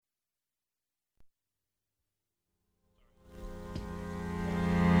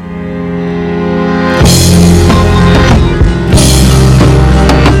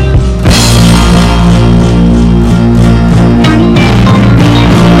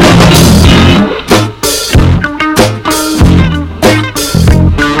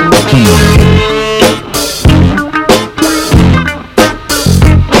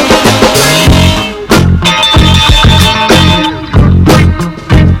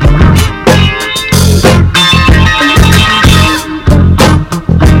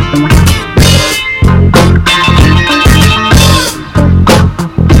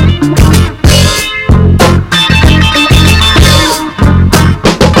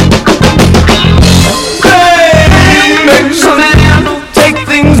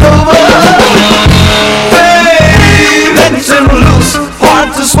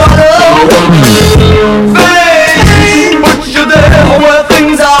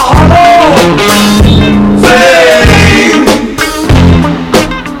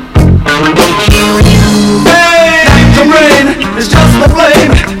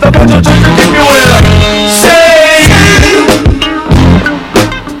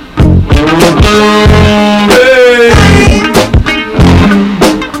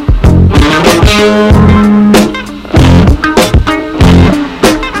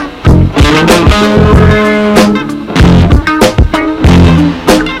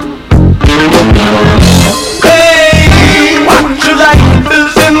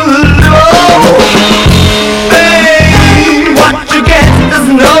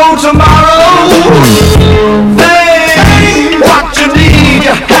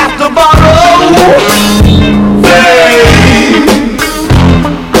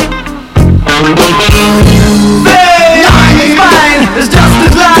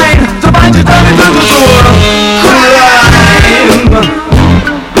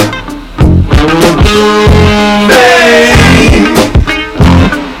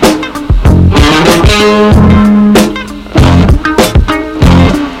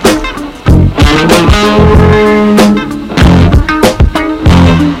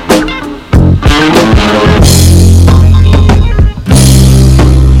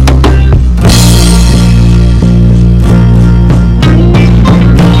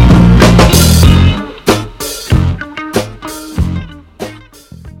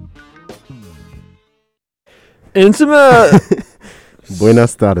Insima.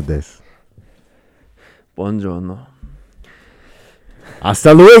 Buenas tardes. Buongiorno.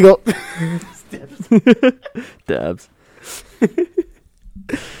 Hasta luego. Dabs.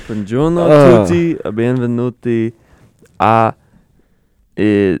 Buongiorno tutti, benvenuti a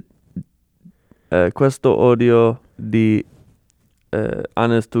questo audio di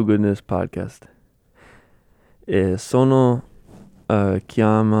Honest to Goodness podcast. Mi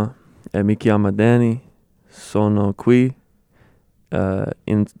chiama Danny, sono qui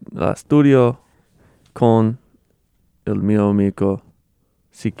in la studio con il mio amico,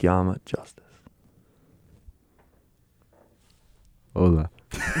 si chiama Justice. Hola.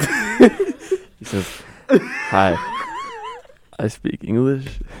 He says, hi, I speak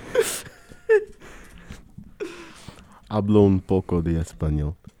English. Hablo un poco de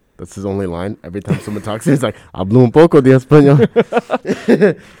español. That's his only line. Every time someone talks, he's like, hablo un poco de español.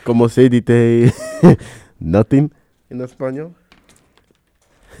 Como se dice nothing in español.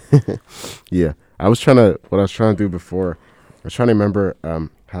 Yeah. What I was trying to do before, I was trying to remember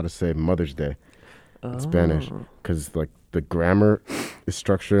how to say Mother's Day in Spanish. Because like the grammar is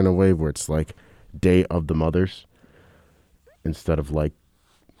structured in a way where it's like Day of the Mothers instead of like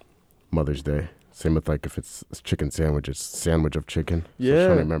Mother's Day. Same with like if it's chicken sandwich, it's sandwich of chicken. Yeah. So I was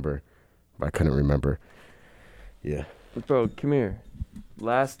trying to remember, but I couldn't remember. Yeah. Bro, come here.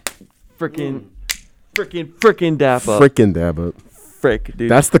 Last freaking dap up. Frickin' dab up. Frick, dude.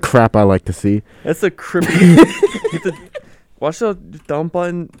 That's the crap I like to see. That's a crippy. Watch the dump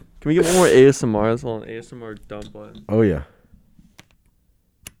button. Can we get one more ASMR? Let's hold an ASMR dump button. Oh, yeah.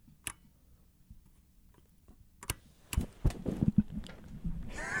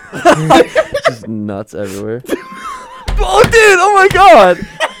 Just nuts everywhere. Oh, dude! Oh my god!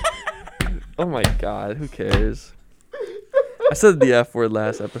 Oh my god! Who cares? I said the F word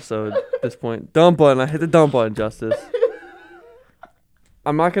last episode. At this point, dump button. I hit the dump button, Justice.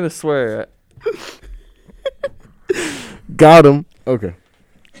 I'm not gonna swear. Got him. Okay.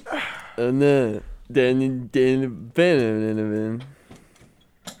 And then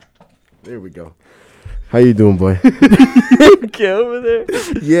There we go. How you doing, boy? okay over there.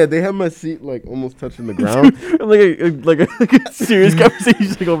 Yeah, they have my seat like almost touching the ground. I'm like a serious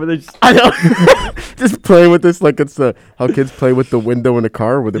conversation like over there. I know. Just playing with this like it's how kids play with the window in a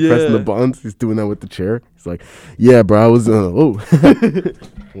car where they're pressing the buttons. He's doing that with the chair. He's like, yeah, bro, I was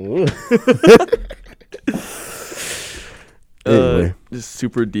Anyway. Just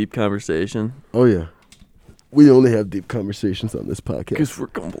super deep conversation. Oh yeah. We only have deep conversations on this podcast. Because we're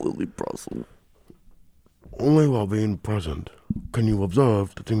completely Brussels. Only while being present can you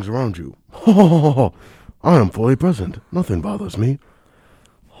observe the things around you. I am fully present. Nothing bothers me.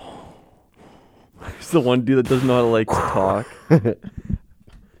 He's the one dude that doesn't know how to like talk.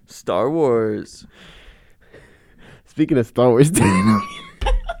 Star Wars. Speaking of Star Wars,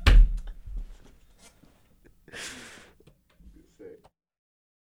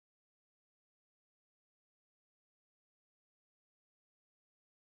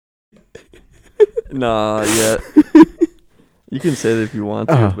 Nah, yet. You can say that if you want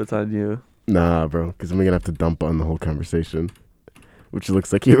to, but it's on you. Nah, bro, because we're gonna have to dump on the whole conversation, which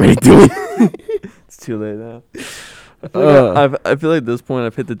looks like you're already doing. It's too late now. I feel like at this point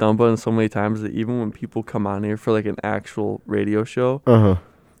I've hit the dump button so many times that even when people come on here for like an actual radio show,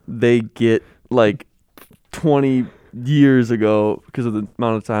 they get like 20 years ago because of the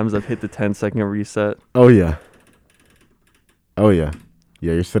amount of times I've hit the 10-second reset. Oh yeah.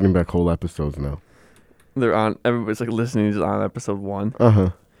 Yeah, you're setting back whole episodes now. They're on. Everybody's like listening to on episode 1.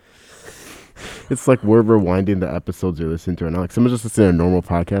 It's like we're rewinding the episodes you're listening to right now. Like someone's just listening to a normal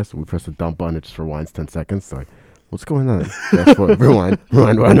podcast, and we press the dump button, it just rewinds 10 seconds. It's like, what's going on? That's what rewind.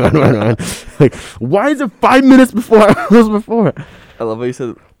 Like, why is it 5 minutes before I was before? I love how you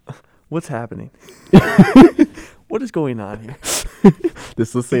said, "What's happening? What is going on here?"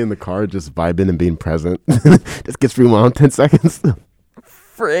 Just listening in the car, just vibing and being present. Just gets rewound 10 seconds.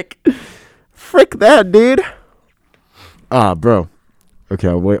 Frick that, dude. Bro. Okay,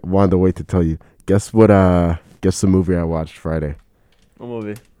 I wanted to wait to tell you. Guess what? Guess the movie I watched Friday. What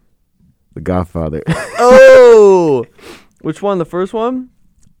movie? The Godfather. Oh, which one? The first one?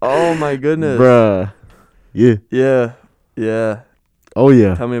 Oh my goodness, Bruh. Yeah. Yeah. Oh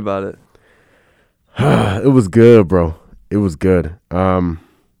yeah. Tell me about it. It was good, bro. It was good. I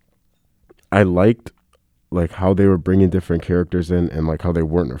liked like how they were bringing different characters in and like how they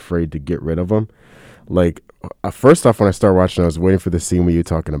weren't afraid to get rid of them. Like first off, when I started watching, I was waiting for the scene where you were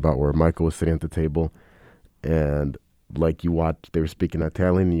talking about where Michael was sitting at the table, and like they were speaking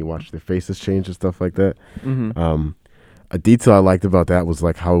Italian, and you watch their faces change and stuff like that. Mm-hmm. A detail I liked about that was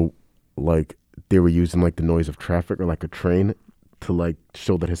like how like they were using like the noise of traffic or like a train to like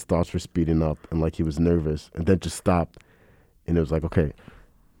show that his thoughts were speeding up and like he was nervous, and then just stopped, and it was like, okay,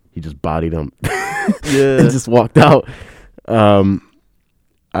 he just bodied him. Yeah. And just walked out.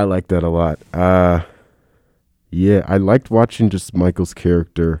 I like that a lot. Yeah, I liked watching just Michael's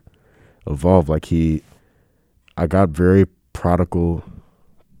character evolve. Like I got very prodigal,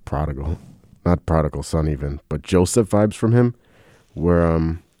 not prodigal son even, but Joseph vibes from him,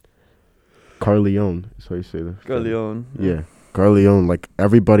 where Carleone is how you say this. Carleone. Yeah, Carleone. Like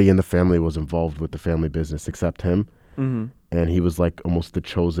everybody in the family was involved with the family business except him, and he was like almost the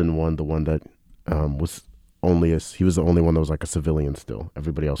chosen one, the one that he was the only one that was like a civilian still.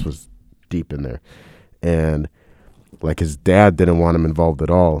 Everybody else was deep in there, and like his dad didn't want him involved at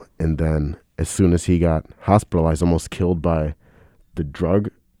all. And then as soon as he got hospitalized, almost killed by the drug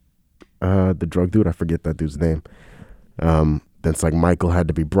dude, I forget that dude's name. Then it's like Michael had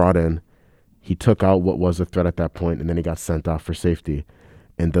to be brought in. He took out what was a threat at that point, and then he got sent off for safety.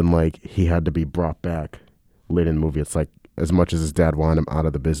 And then like he had to be brought back later in the movie. It's like as much as his dad wanted him out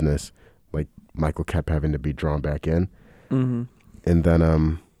of the business, like Michael kept having to be drawn back in. Mm-hmm. And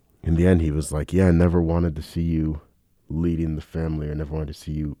then in the end, he was like, yeah, I never wanted to see you leading the family. I never wanted to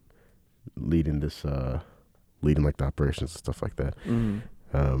see you leading this, leading like the operations and stuff like that. Mm-hmm.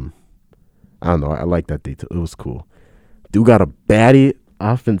 I don't know. I like that detail. It was cool. Dude got a baddie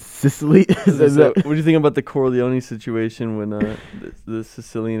off in Sicily. So, what do you think about the Corleone situation when the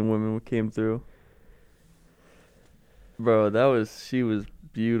Sicilian woman came through? Bro, she was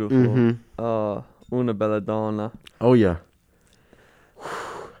beautiful. Mm-hmm. Una bella donna. Oh, yeah.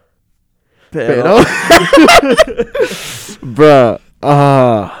 Pero. Bruh.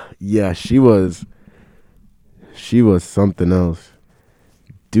 Yeah, she was something else.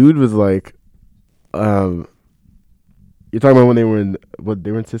 Dude was like, you're talking about when they were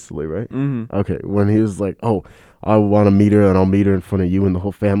in Sicily, right? Mm-hmm. Okay, when he was like, oh, I want to meet her and I'll meet her in front of you and the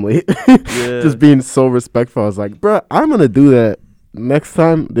whole family. Yeah. Just being so respectful. I was like, bruh, I'm going to do that next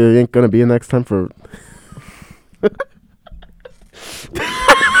time. There ain't going to be a next time for...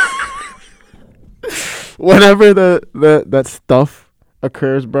 Whenever that stuff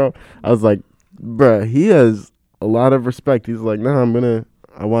occurs, bro, I was like, bruh, he has a lot of respect. He's like, nah,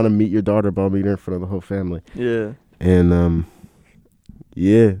 I want to meet your daughter, but I'll meet her in front of the whole family. Yeah. And,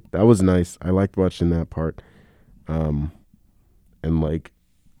 yeah, that was nice. I liked watching that part. And, like,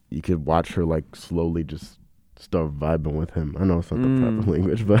 you could watch her, like, slowly just start vibing with him. I know it's not the proper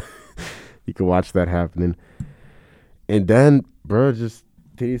language, but you could watch that happening. And then, bro, just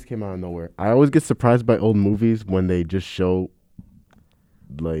titties came out of nowhere. I always get surprised by old movies when they just show,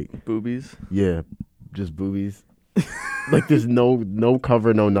 like... Boobies? Yeah, just boobies. Like, there's no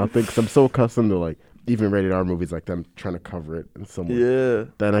cover, no nothing. Because I'm so accustomed to, like, even rated R movies like them trying to cover it in some way. Yeah.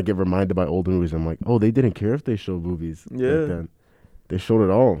 Then I get reminded by older movies. I'm like, oh, they didn't care if they show boobies. Yeah. Back then. They showed it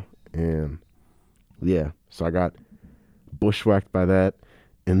all. And, yeah. So I got bushwhacked by that.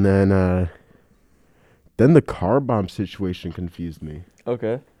 And then the car bomb situation confused me.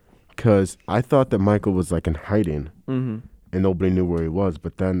 Okay. Because I thought that Michael was, like, in hiding. Mm-hmm. And nobody knew where he was.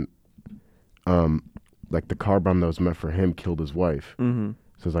 But then, like, the car bomb that was meant for him killed his wife. Mm-hmm.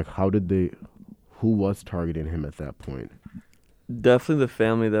 So it's like, who was targeting him at that point? Definitely the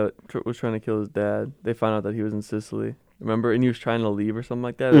family that was trying to kill his dad. They found out that he was in Sicily. Remember? And he was trying to leave or something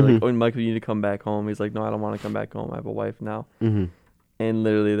like that. They're like, oh, Michael, you need to come back home. He's like, no, I don't want to come back home. I have a wife now. Mm-hmm. And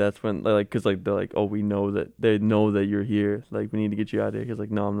literally, that's when like, cause like they're like, oh, we know that they know that you're here. Like, we need to get you out of here. He's like,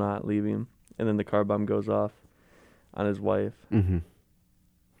 no, I'm not leaving. And then the car bomb goes off on his wife. Mm-hmm.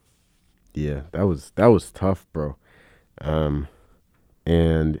 Yeah, that was tough, bro.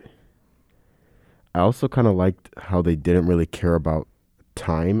 And I also kind of liked how they didn't really care about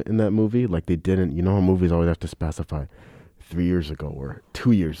time in that movie. Like they didn't, you know how movies always have to specify 3 years ago or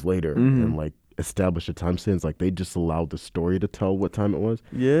 2 years later and like establish a time since. Like they just allowed the story to tell what time it was.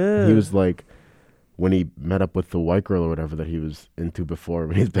 Yeah. He was like, when he met up with the white girl or whatever that he was into before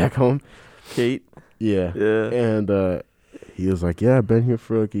when he's back home. Kate. Yeah. Yeah. And he was like, yeah, I've been here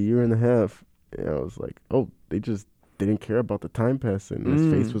for like a year and a half. And I was like, oh, they just didn't care about the time passing.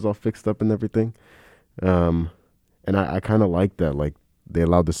 His face was all fixed up and everything. And I kind of like that. Like they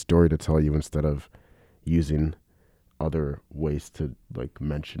allowed the story to tell you instead of using other ways to like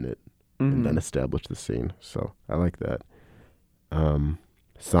mention it and then establish the scene. So I like that.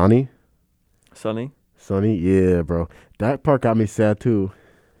 Sonny, yeah, bro. That part got me sad too.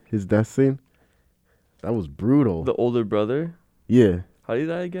 His death scene. That was brutal. The older brother. Yeah. How did he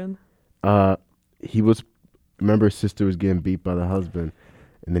die again? He was. Remember, his sister was getting beat by the husband,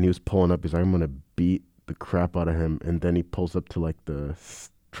 and then he was pulling up. He's like, "I'm gonna beat the crap out of him." And then he pulls up to like the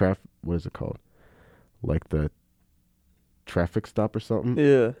what is it called? Like the traffic stop or something.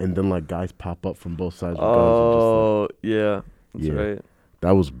 Yeah. And then like guys pop up from both sides. With guns Oh, and just, like, yeah. That's right.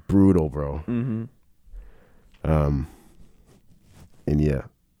 That was brutal, bro. Mm-hmm. And yeah,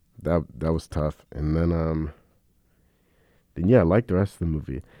 that was tough. And then yeah, I liked the rest of the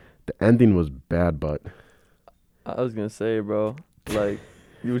movie. The ending was bad, but I was gonna say, bro, like,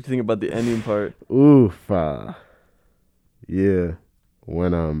 what you think about the ending part? oof, yeah.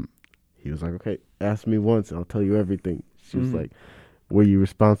 When he was like, okay, ask me once, I'll tell you everything. She was like, were you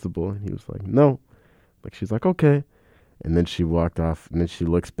responsible? And he was like, no. Like she's like, okay. And then she walked off, and then she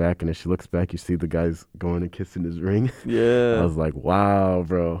looks back, and as she looks back, you see the guys going and kissing his ring. Yeah. I was like, wow,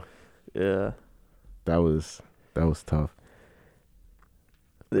 bro. Yeah. That was tough.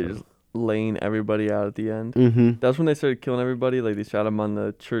 They just laying everybody out at the end. Mm-hmm. That's when they started killing everybody. Like they shot him on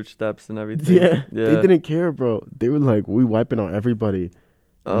the church steps and everything. Yeah. They didn't care, bro. They were like, we wiping out everybody.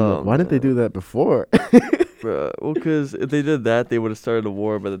 Oh, why didn't they do that before? Bro, well, because if they did that, they would have started a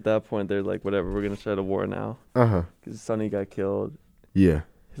war. But at that point, they're like, whatever, we're gonna start a war now. Because Sonny got killed. Yeah.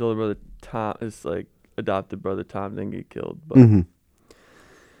 His older brother Tom, his like adopted brother Tom, didn't get killed. But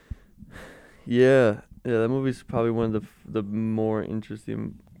yeah, that movie's probably one of the more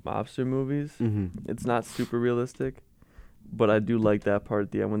interesting mobster movies. It's not super realistic, but I do like that part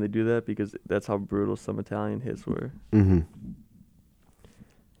at the end when they do that because that's how brutal some Italian hits were.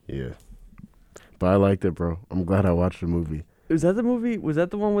 Yeah. But I liked it, bro. I'm glad I watched the movie. Was that the movie? Was that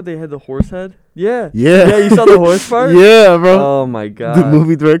the one where they had the horse head? Yeah. Yeah. Yeah, you saw the horse part? Yeah, bro. Oh, my God. The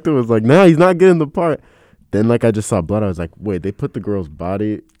movie director was like, nah, he's not getting the part. Then, like, I just saw blood. I was like, wait, they put the girl's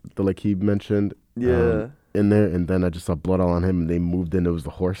body, like he mentioned, in there. And then I just saw blood all on him, and they moved in. It was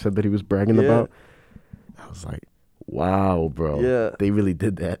the horse head that he was bragging about. I was like, wow, bro. Yeah. They really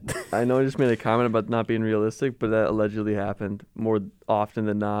did that. I know I just made a comment about not being realistic, but that allegedly happened more often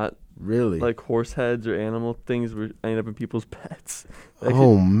than not. Really? Like horse heads or animal things were ending up in people's pets.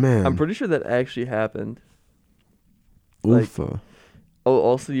 Oh, man. I'm pretty sure that actually happened. Oofa.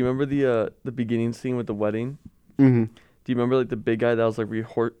 Also, you remember the beginning scene with the wedding? Mm-hmm. Do you remember like the big guy that was like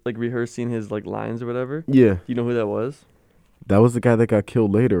rehearsing his like lines or whatever? Yeah. Do you know who that was? That was the guy that got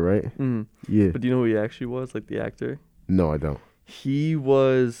killed later, right? Yeah. But do you know who he actually was? Like the actor? No, I don't. He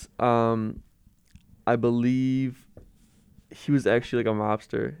was, I believe, he was actually like a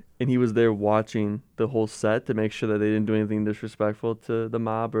mobster, and he was there watching the whole set to make sure that they didn't do anything disrespectful to the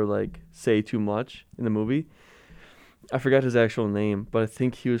mob or like say too much in the movie. I forgot his actual name, but I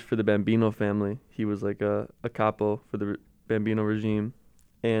think he was for the Bambino family. He was like a capo for the Bambino regime,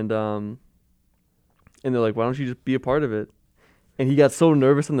 and they're like, why don't you just be a part of it? And he got so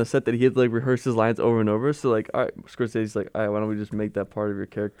nervous on the set that he had to like rehearse his lines over and over. So like, all right, Scorsese's like, all right, why don't we just make that part of your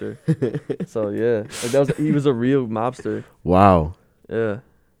character? So yeah, like he was a real mobster. Wow. Yeah.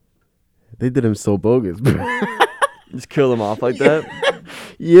 They did him so bogus, bro. Just kill him off like that.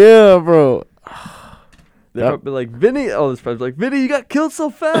 Yeah, bro. They're probably like, Vinny. Oh, this friend's like, Vinny, you got killed so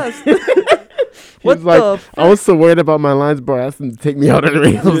fast. What the like, I was so worried about my lines, bro. I asked him to take me out of the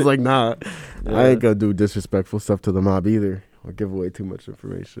ring. I was like, nah, I ain't gonna do disrespectful stuff to the mob either or give away too much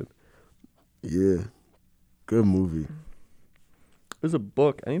information. Yeah. Good movie. There's a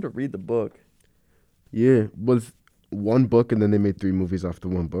book. I need to read the book. Yeah. Was one book and then they made 3 movies off the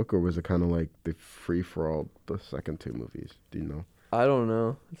one book, or was it kind of like the free for all the second 2 movies? Do you know? I don't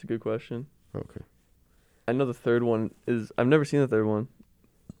know. That's a good question. Okay. I know the third one is. I've never seen the third one.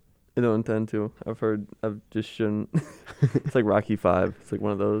 I don't intend to. I've just shouldn't. It's like Rocky 5. It's like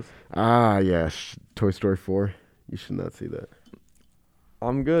one of those. Ah, yeah. Toy Story 4. You should not see that.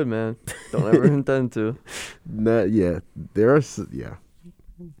 I'm good, man. Don't ever intend to. Yeah. Yeah.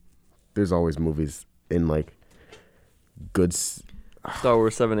 There's always movies in like good. Star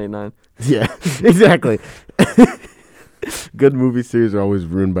Wars 7, 8, 9. Yeah, exactly. Good movie series are always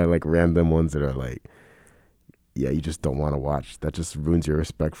ruined by like random ones that are like, yeah, you just don't want to watch. That just ruins your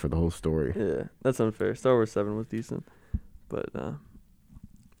respect for the whole story. Yeah, that's unfair. Star Wars 7 was decent, but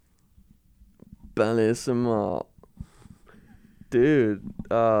Bellissimo. Dude,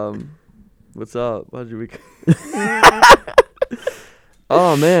 what's up? How's your week?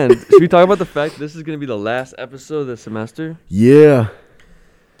 Oh man, should we talk about the fact this is gonna be the last episode of the semester? Yeah.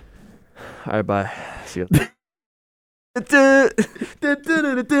 All right, bye. See you.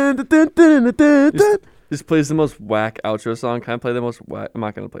 This plays the most whack outro song. Can I play the most whack? I'm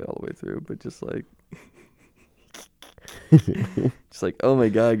not gonna play it all the way through, but just like, oh my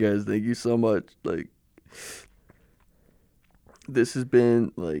god, guys, thank you so much. Like, this has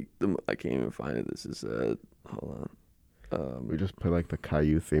been like I can't even find it. This is hold on. We just play like the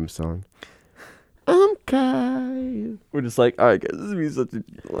Caillou theme song. I'm Caillou. We're just like, all right, guys, this is gonna be such a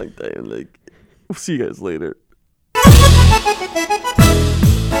like day, and like, we'll see you guys later.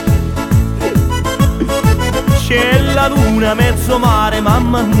 C'è la luna mezzo mare,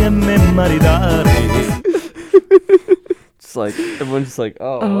 mamma mia, me maritare. Just like everyone's just like,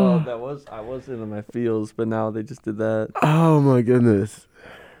 oh, well, I was in my feels, but now they just did that. Oh my goodness.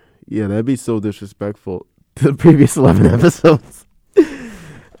 Yeah, that'd be so disrespectful to the previous 11 episodes.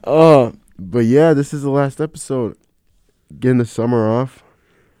 But yeah, this is the last episode. Getting the summer off.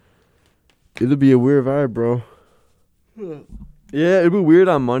 It'll be a weird vibe, bro. Yeah, it'd be weird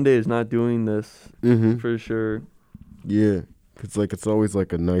on Mondays not doing this for sure. Yeah, cause like it's always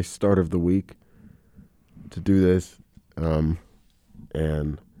like a nice start of the week to do this, and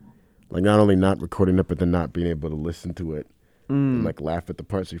like not only not recording it, but then not being able to listen to it and like laugh at the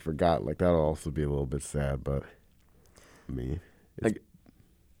parts we forgot. Like that'll also be a little bit sad, but I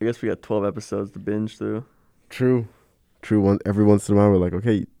guess we got 12 episodes to binge through. True. Every once in a while, we're like,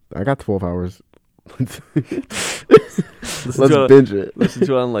 okay, I got 12 hours. Let's binge it. Listen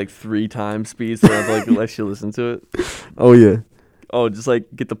to it on like 3 times speed, so I have to like let you listen to it. Oh yeah. Oh, just like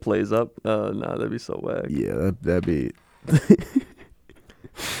get the plays up. Nah, that'd be so whack. Yeah, that'd be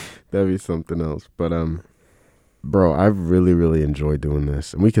that'd be something else. But bro, I've really, really enjoyed doing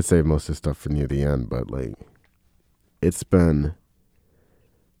this, and we could save most of the stuff for near the end. But like, it's been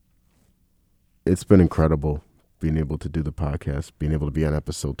incredible being able to do the podcast, being able to be on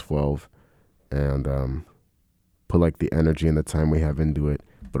episode 12, and put like the energy and the time we have into it,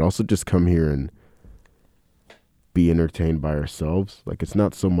 but also just come here and be entertained by ourselves. Like it's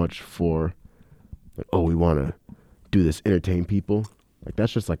not so much for like, oh, we want to do this, entertain people. Like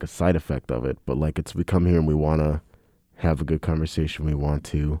that's just like a side effect of it. But like we come here and we want to have a good conversation. We want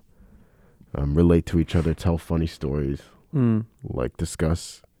to relate to each other, tell funny stories, like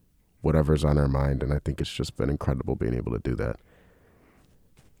discuss whatever's on our mind. And I think it's just been incredible being able to do that.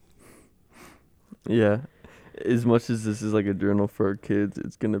 Yeah. As much as this is like a journal for our kids,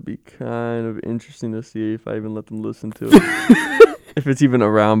 it's going to be kind of interesting to see if I even let them listen to it. If it's even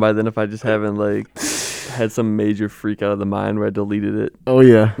around by then, if I just haven't like had some major freak out of the mind where I deleted it. Oh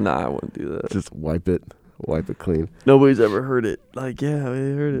yeah. Nah, I wouldn't do that. Just wipe it clean. Nobody's ever heard it. Like, yeah,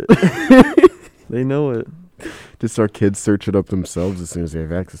 they heard it. They know it. Just our kids search it up themselves as soon as they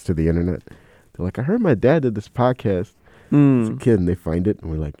have access to the internet. They're like, I heard my dad did this podcast. As a kid, and they find it, and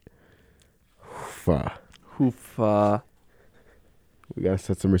we're like, Hoofa. We gotta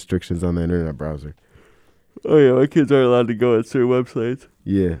set some restrictions on the internet browser. Oh yeah, my kids aren't allowed to go at certain websites.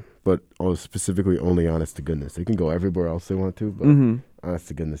 Yeah, but specifically only honest to goodness. They can go everywhere else they want to, but honest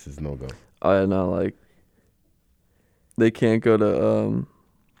to goodness is no go. Oh yeah, no, like they can't go to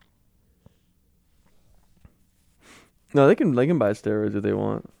no, they can buy steroids if they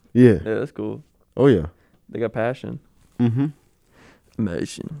want. Yeah. Yeah, that's cool. Oh yeah. They got passion.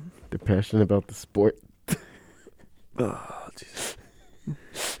 Passion. They're passionate about the sport. Oh, Jesus.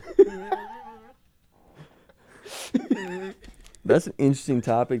 That's an interesting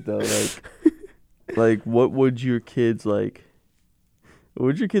topic, though. Like, what would your kids like? What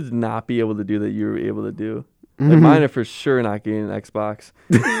would your kids not be able to do that you were able to do? Like mine are for sure not getting an Xbox.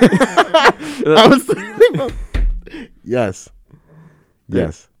 I was thinking about. Yes.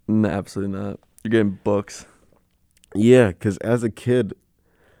 No, absolutely not. You're getting books. Yeah, because as a kid,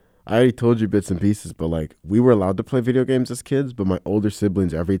 I already told you bits and pieces, but like we were allowed to play video games as kids, but my older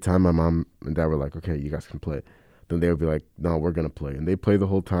siblings, every time my mom and dad were like, okay, you guys can play, then they would be like, no, we're going to play. And they play the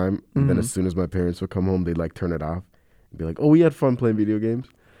whole time. And then as soon as my parents would come home, they'd like turn it off and be like, oh, we had fun playing video games.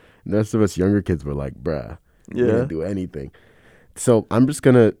 And the rest of us younger kids were like, bruh, we didn't do anything. So I'm just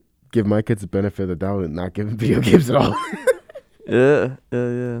going to give my kids the benefit of the doubt and not give them video games at all. Yeah.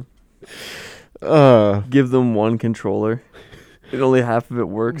 Give them one controller. And only half of it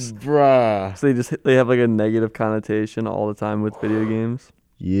works. Bruh. So they have like a negative connotation all the time with video games.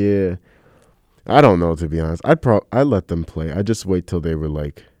 Yeah. I don't know, to be honest. I'd let them play. I just wait till they were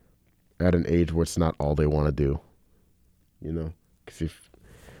like at an age where it's not all they want to do. You know? Because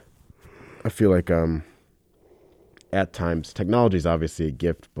I feel like at times technology is obviously a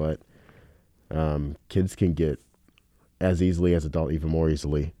gift, but kids can get as easily as adults, even more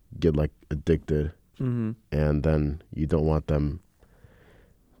easily, get like addicted. Mm-hmm. And then you don't want them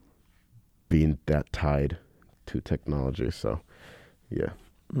being that tied to technology. So, yeah.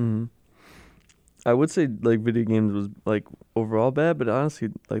 Mm-hmm. I would say like video games was like overall bad, but honestly,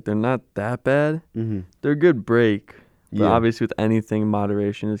 like they're not that bad. Mm-hmm. They're a good break. But obviously, with anything,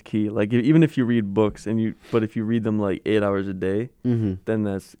 moderation is key. Like even if you read books but if you read them like 8 hours a day, then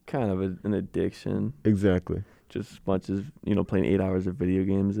that's kind of an addiction. Exactly. Just as much as playing 8 hours of video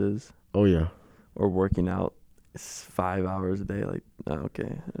games is. Oh yeah. Or working out 5 hours a day. Like,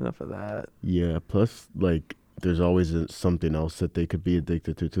 okay, enough of that. Yeah. Plus, like, there's always something else that they could be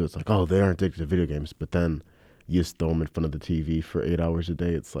addicted to too. It's like, oh, they aren't addicted to video games, but then you just throw them in front of the TV for 8 hours a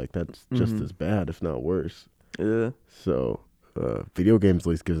day. It's like that's just as bad, if not worse. Yeah. So, video games at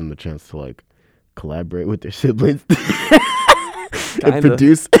least gives them the chance to like collaborate with their siblings and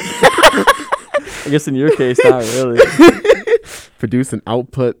produce. I guess in your case, not really. Produce an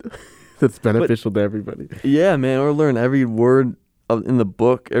output that's beneficial to everybody. Yeah, man. Or learn every word in the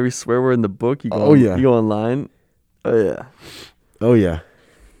book, every swear word in the book. You go online. Oh yeah.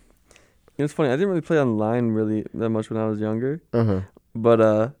 It's funny. I didn't really play online really that much when I was younger.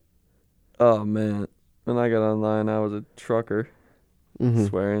 But oh man, when I got online, I was a trucker,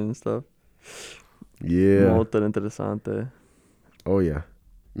 swearing and stuff. Yeah. Molto interessante. Oh yeah.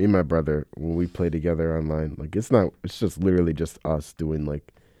 Me and my brother, when we play together online, like it's just literally just us doing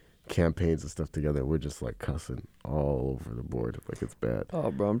like campaigns and stuff together. We're just like cussing all over the board. Like it's bad. Oh,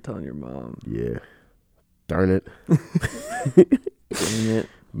 bro, I'm telling your mom. Yeah. Darn it. Dang it.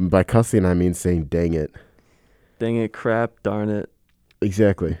 By cussing, I mean saying dang it. Dang it, crap, darn it.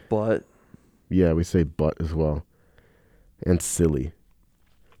 Exactly. But. Yeah, we say but as well. And silly.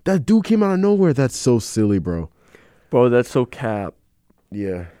 That dude came out of nowhere. That's so silly, bro. Bro, that's so cap.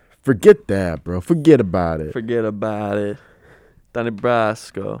 Yeah. Forget that, bro. Forget about it. Forget about it. Donnie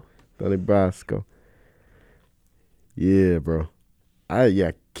Brasco. Yeah, bro.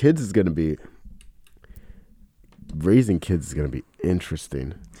 Kids is going to be... Raising kids is going to be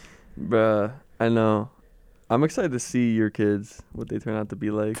interesting. Bruh, I know. I'm excited to see your kids, what they turn out to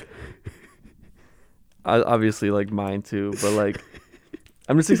be like. Obviously, like, mine too. But, like,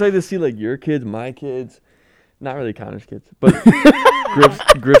 I'm just excited to see, like, your kids, my kids. Not really Connor's kids, but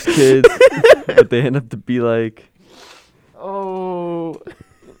Griff's kids. What they end up to be like. Oh.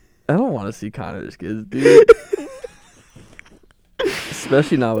 I don't want to see Connor's kids, dude.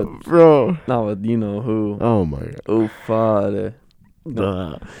 Especially not with... Bro. Not with you know who. Oh, my God. Oh, father.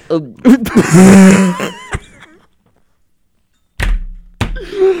 No.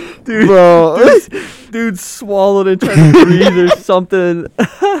 Dude, bro. Dude swallowed and tried to breathe or something.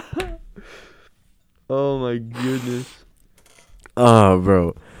 Oh my goodness.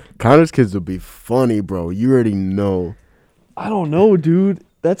 Bro. Connor's kids will be funny, bro. You already know. I don't know, dude.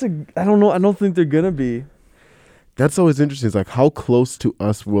 I don't know. I don't think they're gonna be. That's always interesting. It's like, how close to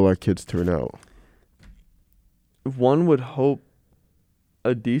us will our kids turn out? One would hope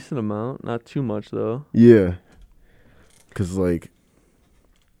a decent amount. Not too much, though. Yeah. Because, like,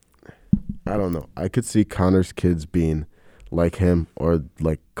 I don't know. I could see Connor's kids being like him or,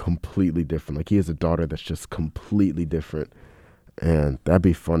 like, completely different. Like, he has a daughter that's just completely different. And that'd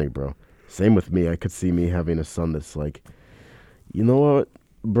be funny, bro. Same with me. I could see me having a son that's like, you know what,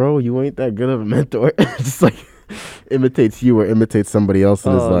 bro? You ain't that good of a mentor. Just, like, imitates you or imitates somebody else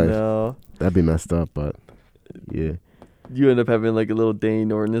in his life. No. That'd be messed up, but, yeah. You end up having, like, a little Danny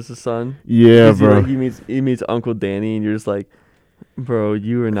Norton as a son. Yeah, bro. He meets Uncle Danny, and you're just like, bro,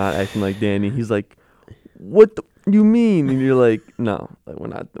 you are not acting like Danny. He's like, what you mean? And you're like, no, like, we're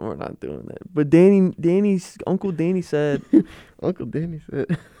not doing that. But Uncle Danny said. Uncle Danny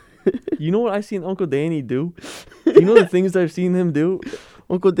said. You know what I seen Uncle Danny do? You know the things I've seen him do?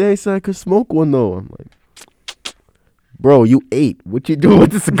 Uncle Danny said I could smoke one, though. I'm like, bro, you ate. What you doing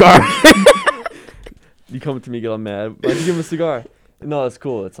with the cigar? You come to me, get all mad. Why'd you give him a cigar? No, it's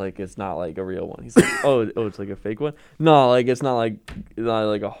cool. It's like it's not like a real one. He's like, oh, it's like a fake one. No, like it's not like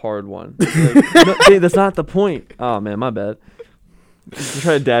a hard one. Like, no, hey, that's not the point. Oh man, my bad. Just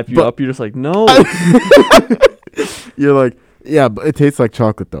try to dap you up. You're just like, no. You're like, yeah, but it tastes like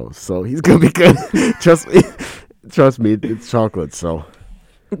chocolate though, so he's gonna be good. Trust me, it's chocolate. So,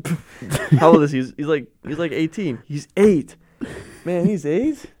 how old is he? He's like 18. He's 8. Man, he's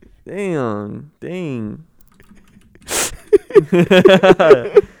 8. Dang.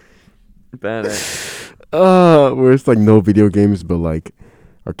 Bad. Where it's like no video games, but like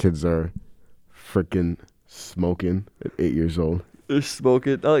our kids are freaking smoking at 8 years old. They're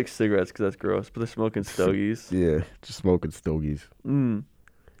smoking. I like cigarettes because that's gross, but they're smoking stogies. Yeah, just smoking stogies. Mm.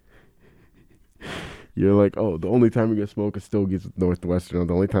 You're like, oh, the only time you're gonna smoke a stogie is Northwestern. Or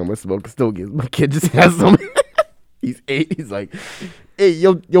the only time I smoke a stogie is my kid just has some. He's 8. He's like, hey,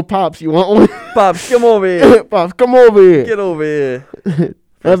 yo, Pops, you want one? Pops, come over here. Pops, come over here. Get over here.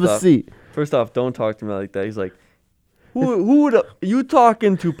 Have a seat. First off, don't talk to me like that. He's like, who are you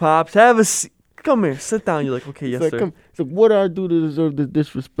talking to, Pops? Have a seat. Come here, sit down. You're like, okay, yes, like, sir. He's like, what did I do to deserve this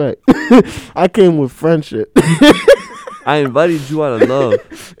disrespect? I came with friendship. I invited you out of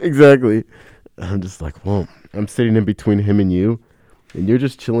love. Exactly. I'm just like, whoa. I'm sitting in between him and you, and you're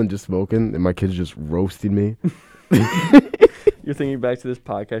just chilling, just smoking, and my kid's just roasting me. You're thinking back to this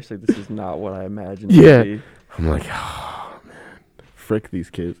podcast like, this is not what I imagined. Yeah. To be. I'm like, oh, man. Frick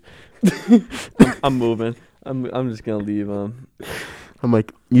these kids. I'm moving. I'm just going to leave them. I'm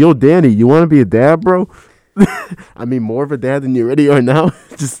like, yo, Danny, you want to be a dad, bro? I mean, more of a dad than you already are now.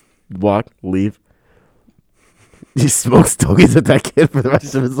 Just walk, leave. You smoke stogies with that kid for the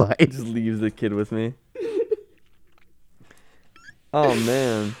rest of his life. Just leaves the kid with me. Oh,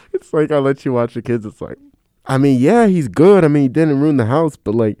 man. It's like I let you watch the kids. It's like, I mean, yeah, he's good. I mean, he didn't ruin the house,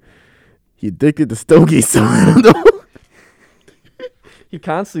 but like, he addicted to stogies, so I don't know. He's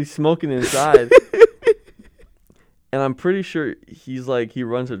constantly smoking inside. And I'm pretty sure he's like, he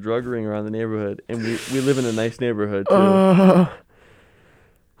runs a drug ring around the neighborhood. And we live in a nice neighborhood, too.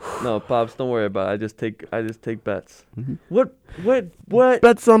 No, Pops, don't worry about it. I just take bets. Mm-hmm. What?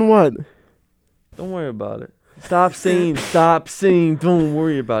 Bets on what? Don't worry about it. Stop saying. Don't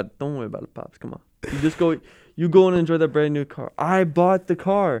worry about it. Don't worry about it, Pops. Come on. You go and enjoy that brand new car. I bought the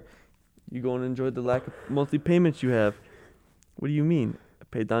car. You go and enjoy the lack of monthly payments you have. What do you mean? I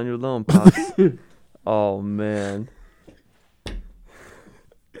paid down your loan, Pops. Oh, man.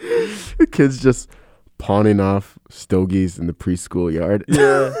 The kid's just pawning off stogies in the preschool yard.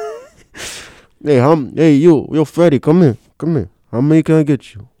 Yeah. Hey, yo, Freddy, come here. How many can I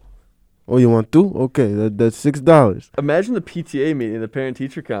get you? Oh, you want 2? Okay, that's $6. Imagine the PTA meeting, the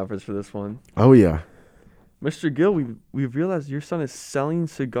parent-teacher conference for this one. Oh yeah, Mr. Gill, we've realized your son is selling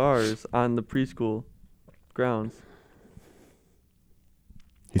cigars on the preschool grounds.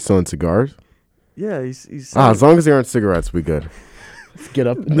 he's selling cigars. Yeah, he's selling. As long as they aren't cigarettes, we good. Let's get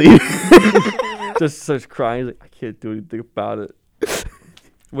up and leave. Just starts crying. He's like, I can't do anything about it.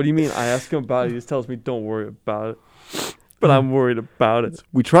 What do you mean? I ask him about it. He just tells me, don't worry about it. But I'm worried about it.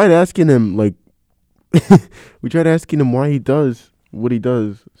 We tried asking him why he does what he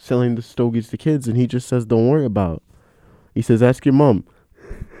does, selling the stogies to kids, and he just says, don't worry about it. He says, ask your mom.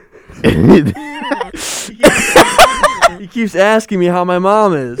 He keeps asking me how my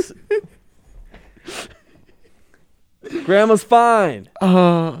mom is. Grandma's fine.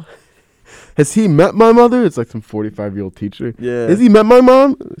 Has he met my mother? It's like some 45-year-old teacher. Yeah. Has he met my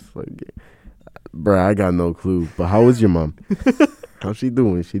mom? It's like, bruh, I got no clue. But how is your mom? How's she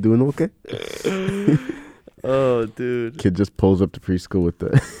doing? Is she doing okay? Oh, dude. Kid just pulls up to preschool with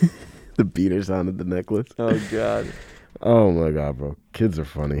the beaters on and the necklace. Oh, God. Oh, my God, bro. Kids are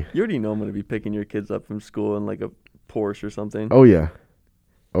funny. You already know I'm going to be picking your kids up from school in like a Porsche or something. Oh, yeah.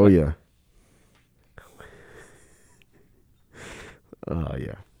 Oh, yeah. Oh,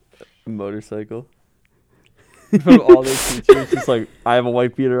 yeah. A motorcycle. From all those teachers, just like, I have a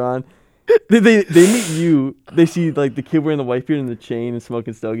white beater on. They meet you. They see like the kid wearing the white beard and the chain and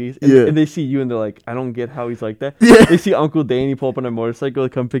smoking stogies. And, Yeah. and they see you and they're like, I don't get how he's like that. Yeah. They see Uncle Danny pull up on a motorcycle to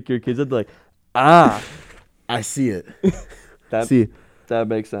come pick your kids up. They're like, ah, I see it. that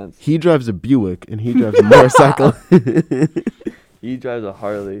makes sense. He drives a Buick and he drives a motorcycle. He drives a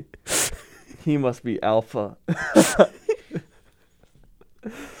Harley. He must be alpha.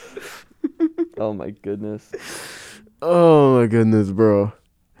 Oh my goodness. Oh my goodness, bro.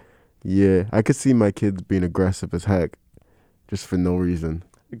 Yeah, I could see my kids being aggressive as heck, just for no reason.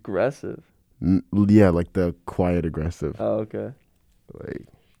 Aggressive. Yeah, like the quiet aggressive. Oh, okay. Like,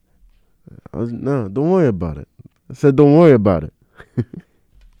 no, don't worry about it. I said, don't worry about it.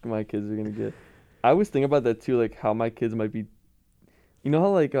 My kids are gonna get. I always think about that too, like how my kids might be. You know how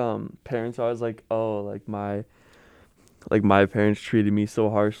like parents are always like, oh, like my parents treated me so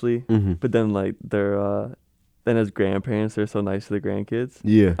harshly, Mm-hmm. but then like they're then as grandparents they're so nice to their grandkids.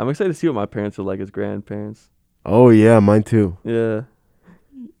 Yeah. I'm excited to see what my parents are like as grandparents. Oh, yeah, mine too. Yeah,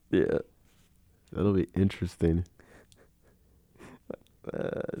 yeah. That'll be interesting.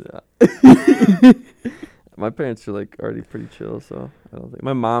 My parents are like already pretty chill, so I don't think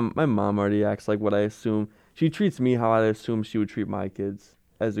my mom already acts like what I assume. She treats me how I assume she would treat my kids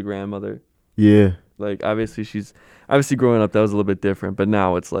as a grandmother. Yeah. Like obviously growing up that was a little bit different, but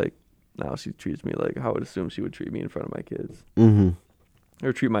now it's like now she treats me like how I would assume she would treat me in front of my kids. Mm-hmm.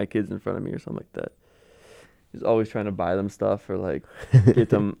 Or treat my kids in front of me or something like that. She's always trying to buy them stuff or like get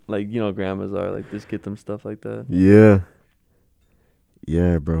them like, you know, grandmas are like just get them stuff like that. Yeah.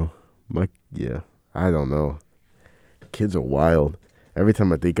 Yeah, bro. Yeah. I don't know. Kids are wild. Every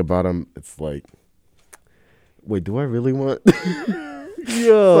time I think about them, it's like, wait, do I really want?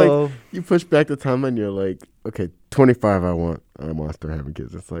 Yo. Like, you push back the timeline, and you're like, okay, 25, I want to start having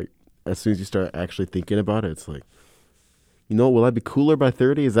kids. It's like, as soon as you start actually thinking about it, it's like, you know, will I be cooler by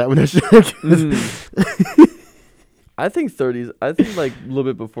 30? Is that when I should have kids? I think 30s. I think like a little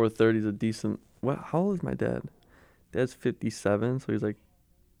bit before 30 is a decent. What? How old is my dad? Dad's 57, so he's like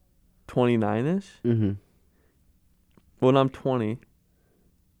 29ish. Mm-hmm. When I'm 20,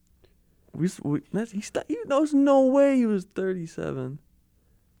 there's no way he was 37.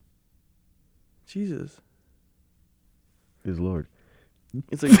 Jesus, His Lord.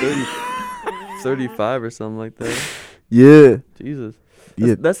 it's like 30, 35 or something like that. Yeah. Jesus,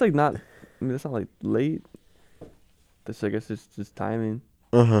 Yeah. that's like not. I mean, that's not like late. That's I guess it's just timing.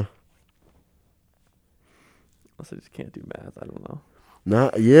 Uh-huh. Unless I just can't do math. I don't know.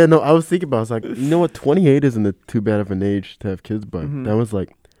 I was thinking about it. I was like, you know what? 28 isn't too bad of an age to have kids, but Mhm. that was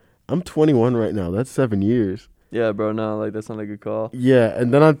like, I'm 21 right now. That's 7 years. Yeah, bro. No, like that's not a good call. Yeah,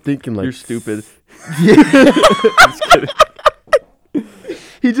 and then I'm thinking like, You're stupid. Just kidding.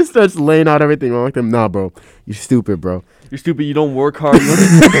 He just starts laying out everything wrong with him. Nah, bro, you're stupid, bro. You're stupid. You don't work hard.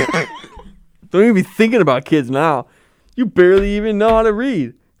 Don't even be thinking about kids now. You barely even know how to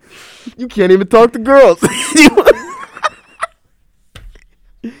read. You can't even talk to girls.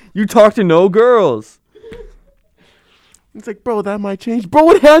 You talk to no girls. It's like, bro, that might change. Bro,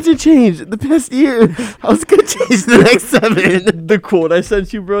 what hasn't changed the past year? How's it gonna change the next 7? The quote I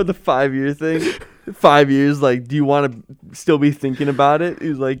sent you, bro, the 5-year thing. 5 years, like, do you want to still be thinking about it? He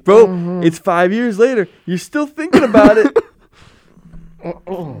was like, bro, it's 5 years later. You're still thinking about it.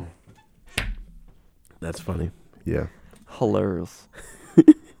 That's funny. Yeah. Hilarious.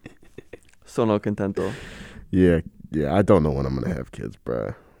 Sono contento. Yeah. I don't know when I'm gonna have kids,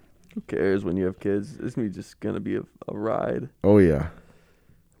 bro. Who cares when you have kids? It's just going to be a ride. Oh yeah,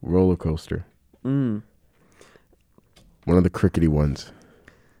 roller coaster. Mm. One of the crickety ones.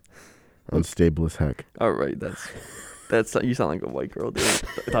 Unstable as heck. All right, that's you sound like a white girl, dude.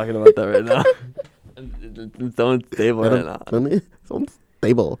 Talking about that right now. It's unstable right now. It's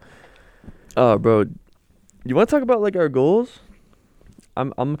unstable. Bro, you want to talk about like our goals?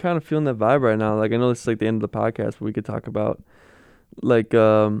 I'm kind of feeling that vibe right now. Like I know this is like the end of the podcast, but we could talk about like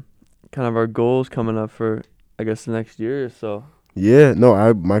kind of our goals coming up for I guess the next year or so. Yeah,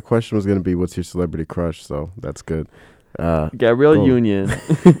 no, my question was gonna be what's your celebrity crush, so that's good. Gabrielle goal. Union.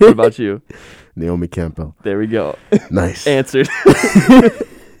 What about you? Naomi Campbell. There we go. Nice. Answered.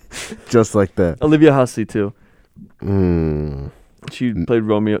 Just like that. Olivia Hussey too. Mm. She played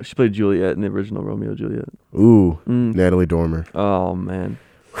Romeo. She played Juliet in the original Romeo and Juliet. Ooh, Mm. Natalie Dormer. Oh man.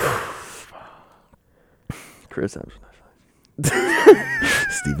 Chris Hemsworth.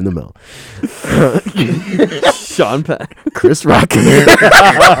 Stephen Amell. Sean Penn. Chris Rock.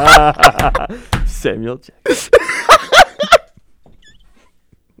 Samuel Jackson.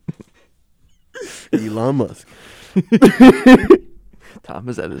 Elon Musk.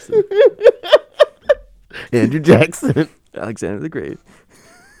 Thomas Edison. Andrew Jackson. Alexander the Great.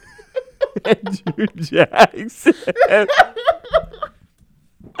 Andrew Jackson.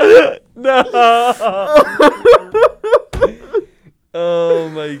 No. Oh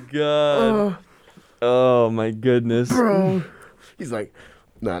my god. Oh my goodness. Bro. He's like,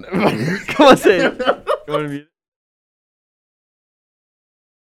 nah, never mind. Come on, say it. You want to be?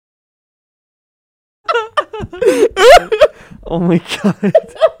 Oh my god.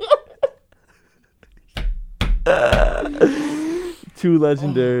 Too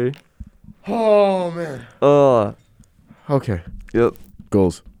legendary. Oh, man. Okay. Yep.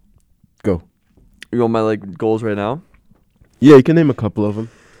 Goals. Go. You want my like goals right now? Yeah, you can name a couple of them.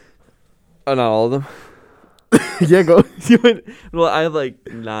 Oh, not all of them. Yeah, go. Well, I have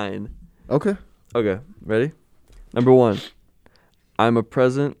like 9. Okay. Okay, ready? Number 1, I'm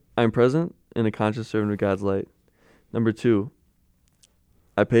present in a conscious servant of God's light. Number 2,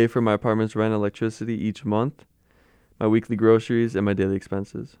 I pay for my apartment's rent and electricity each month, my weekly groceries, and my daily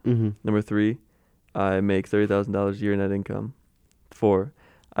expenses. Mm-hmm. Number 3, I make $30,000 a year net income. 4,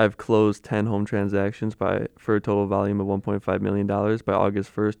 I've closed 10 home transactions for a total volume of $1.5 million by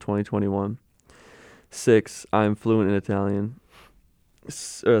August 1st, 2021. 6, I'm fluent in Italian.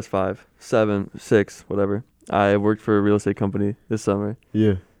 That's 5. 7, 6, whatever. I worked for a real estate company this summer.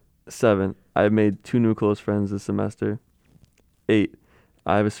 Yeah. 7, I've made 2 new close friends this semester. 8,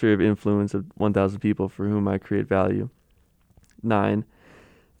 I have a sphere of influence of 1,000 people for whom I create value. 9,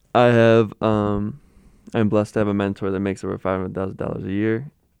 I'm blessed to have a mentor that makes over $500,000 a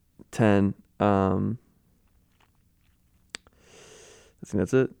year. 10, I think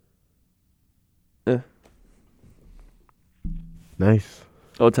that's it. Nice.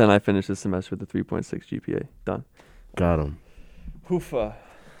 10, I finished this semester with a 3.6 GPA. Done. Got him. Hoofa.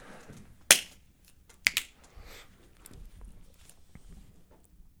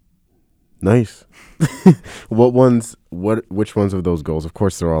 Nice. Which ones of those goals? Of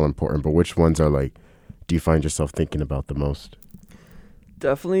course, they're all important, but which ones are like, do you find yourself thinking about the most?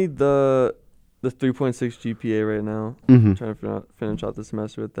 Definitely the 3.6 GPA right now. Mm-hmm. Trying to finish out the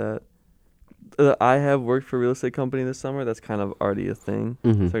semester with that. I have worked for a real estate company this summer. That's kind of already a thing.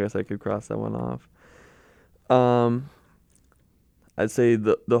 Mm-hmm. So I guess I could cross that one off. I'd say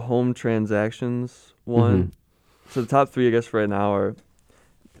the home transactions one. Mm-hmm. So the top 3, I guess, right now are,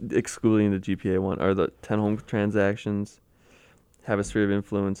 excluding the GPA one, are the 10 home transactions, have a sphere of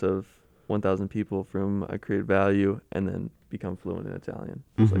influence of 1,000 people for whom I create value, and then become fluent in Italian.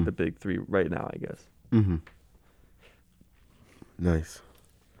 It's Mm-hmm. like the big 3 right now, I guess. Mm-hmm. Nice.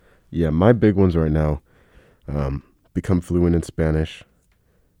 Yeah, my big ones right now, become fluent in Spanish,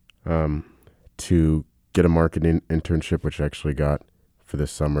 to get a marketing internship, which I actually got for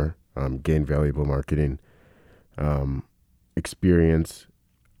this summer, gain valuable marketing experience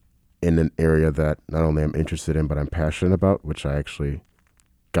in an area that not only I'm interested in, but I'm passionate about, which I actually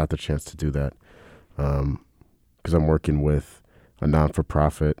got the chance to do that because I'm working with a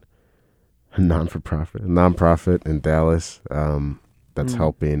non-profit in Dallas that's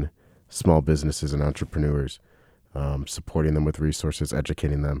helping small businesses and entrepreneurs, supporting them with resources,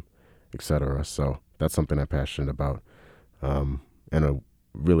 educating them, etc. So that's something I'm passionate about, in a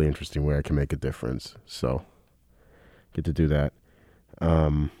really interesting way I can make a difference. So get to do that.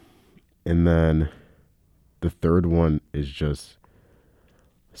 And then the third one is just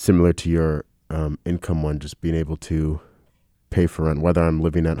similar to your income one, just being able to pay for rent, whether I'm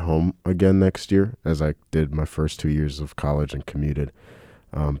living at home again next year, as I did my first 2 years of college and commuted,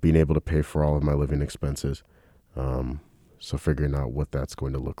 being able to pay for all of my living expenses. So figuring out what that's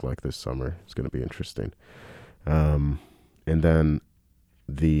going to look like this summer is going to be interesting. And then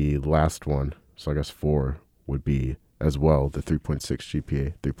the last one, so I guess 4, would be as well the 3.6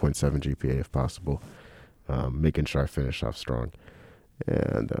 GPA, 3.7 GPA if possible, making sure I finish off strong.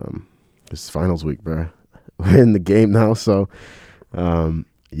 And this is finals week, bro. We're in the game now, so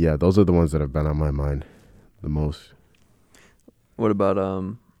yeah, those are the ones that have been on my mind the most. What about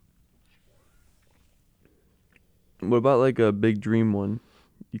like a big dream one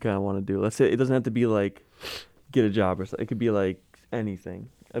you kind of want to do? Let's say it doesn't have to be like get a job or something. It could be like anything,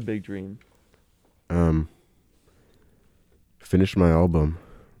 a big dream. Finish my album,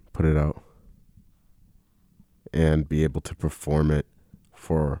 put it out, and be able to perform it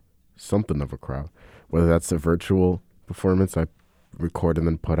for something of a crowd, whether that's a virtual performance I record and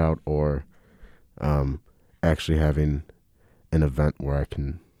then put out, or actually having an event where I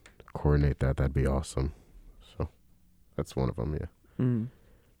can coordinate that. That'd be awesome. So that's one of them. Yeah. Mm.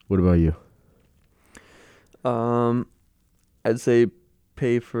 What about you? I'd say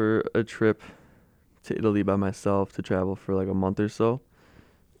pay for a trip to Italy by myself to travel for like a month or so,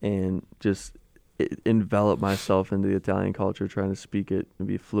 and just envelop myself into the Italian culture, trying to speak it and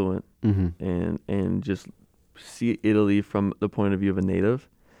be fluent, and just see Italy from the point of view of a native.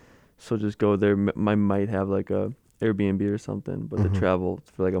 So just go there. I might have like a Airbnb or something, but to travel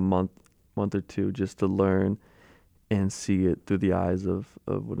for like a month or two, just to learn and see it through the eyes of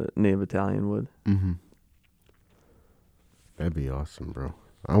what a native Italian would. Mm-hmm. That'd be awesome, bro.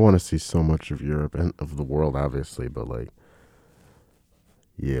 I want to see so much of Europe and of the world, obviously, but like,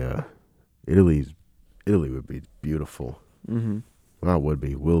 yeah, Italy would be beautiful. Mm-hmm. Well, will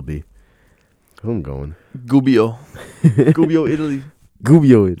be. Who I'm going? Gubbio, Italy.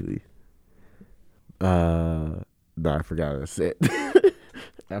 Gubbio, Italy. No, I forgot to say it.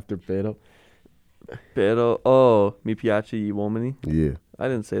 After Pedro. Pero, oh, mi piace gli uomini. Yeah. I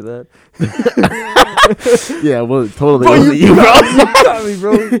didn't say that. Yeah, well, it totally Bro, wasn't you you, bro. got me,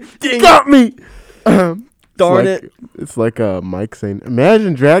 bro. Dang it. Got me. Darn It's it. It's like Mike saying,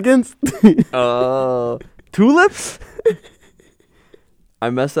 "Imagine Dragons." Tulips? I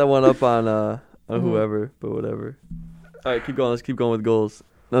messed that one up on whoever, but whatever. All right, keep going. Let's keep going with goals.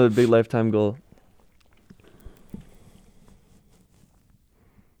 Another big lifetime goal.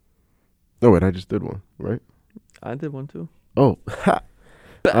 Oh wait, I just did one, right? I did one too. Oh, ha.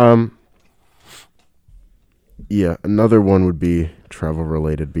 Yeah, another one would be travel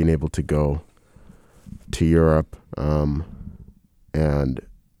related, being able to go to Europe, and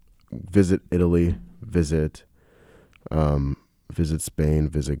visit Italy, visit Spain,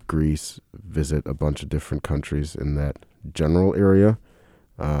 visit Greece, visit a bunch of different countries in that general area.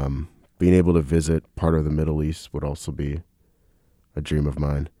 Being able to visit part of the Middle East would also be a dream of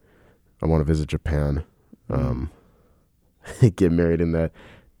mine. I want to visit Japan, get married in that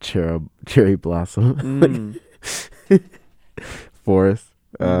cherry blossom forest,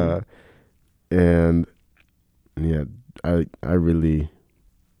 and yeah, I'm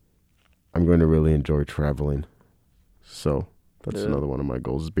going to really enjoy traveling. So that's another one of my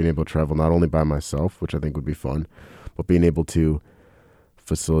goals, is being able to travel not only by myself, which I think would be fun, but being able to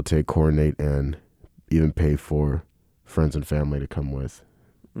facilitate, coordinate, and even pay for friends and family to come with.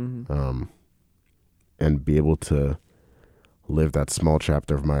 And be able to live that small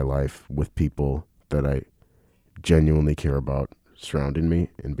chapter of my life with people that I genuinely care about surrounding me,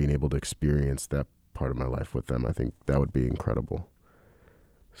 and being able to experience that part of my life with them. I think that would be incredible.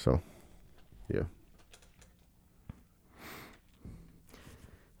 So, yeah.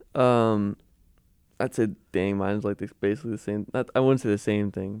 I'd say, dang, mine's like basically the same. I wouldn't say the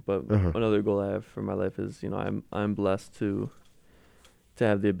same thing, but another goal I have for my life is, I'm blessed to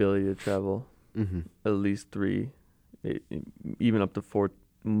have the ability to travel at least 3, even up to 4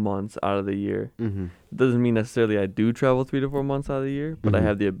 months out of the year. Doesn't mean necessarily I do travel 3 to 4 months out of the year, but I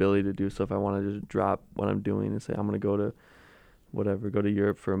have the ability to do so. If I want to just drop what I'm doing and say I'm going to go to go to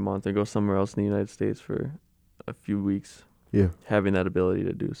Europe for a month, or go somewhere else in the United States for a few weeks. Yeah. Having that ability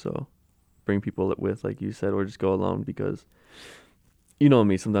to do so. Bring people with, like you said, or just go alone, because you know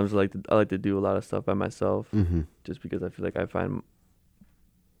me, sometimes I like to do a lot of stuff by myself, just because I feel like I find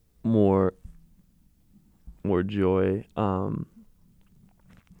more joy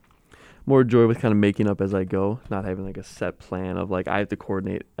with kind of making up as I go, not having like a set plan of like I have to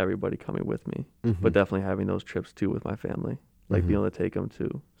coordinate everybody coming with me, but definitely having those trips too with my family, like being able to take them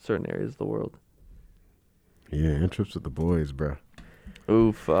to certain areas of the world. Yeah, and trips with the boys, bro.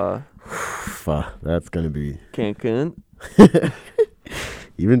 Oof. That's gonna be Cancun.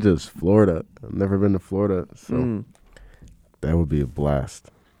 Even just Florida. I've never been to Florida, so that would be a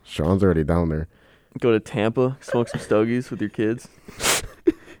blast. Sean's already down there. Go to Tampa, smoke some stogies with your kids.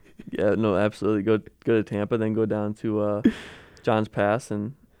 Yeah, no, absolutely. Go to Tampa, then go down to John's Pass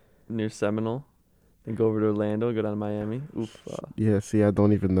and near Seminole, then go over to Orlando, go down to Miami. Oof. Yeah, see, I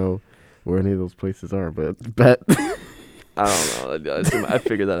don't even know where any of those places are, but bet. I don't know. I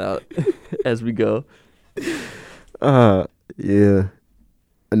figure that out as we go. Yeah.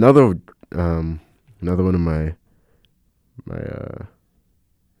 Another one of my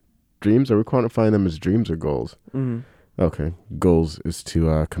dreams. Are we quantifying them as dreams or goals? Okay. Goals is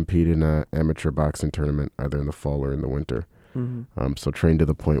to compete in an amateur boxing tournament, either in the fall or in the winter. So train to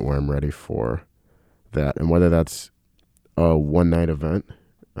the point where I'm ready for that, and whether that's a one-night event,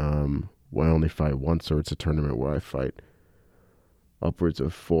 where I only fight once, or it's a tournament where I fight upwards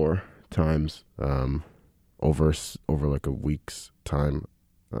of 4 times over like a week's time,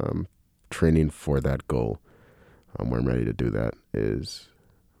 training for that goal. Where I'm ready to do that is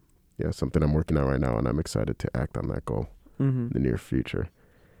something I'm working on right now, and I'm excited to act on that goal in the near future.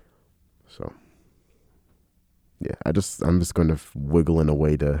 So yeah, I'm just going to wiggle in a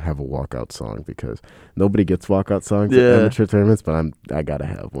way to have a walkout song, because nobody gets walkout songs at amateur tournaments, but I gotta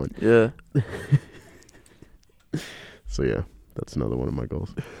have one. Yeah. So yeah, that's another one of my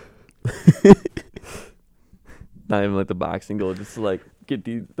goals. Not even like the boxing goal, just to like get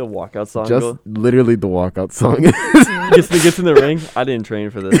the walkout song. Just goal. Literally the walkout song. gets in the ring. I didn't train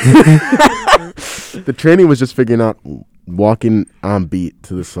for this. The training was just figuring out walking on beat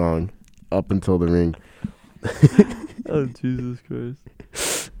to the song up until the ring. Oh, Jesus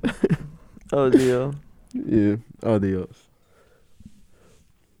Christ. Oh, deal. Yeah. Adios.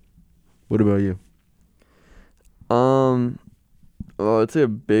 What about you? I'd say a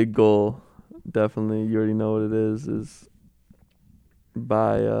big goal, definitely, you already know what it is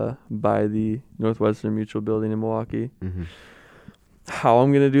buy the Northwestern Mutual building in Milwaukee. How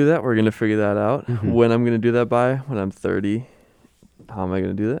I'm gonna do that, we're gonna figure that out. Mhm. When I'm gonna do that by, when I'm 30. How am I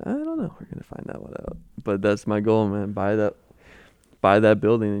gonna do that? I don't know. We're gonna find that one out. But that's my goal, man. Buy that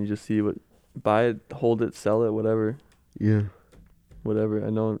building and you just see what. Buy it, hold it, sell it, whatever. Yeah. Whatever. I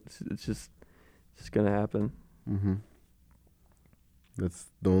know it's just gonna happen. Mm-hmm. That's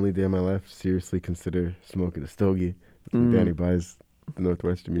the only day of my life seriously consider smoking a stogie. Mm. Danny buys the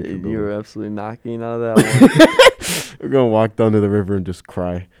Northwestern Mutual You building. were absolutely knocking out of that one. We're gonna walk down to the river and just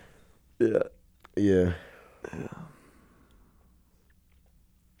cry. Yeah. Yeah.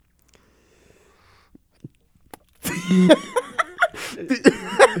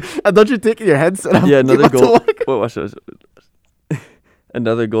 I thought you're taking your headset off. Yeah, another About to goal. walk. Wait, watch this.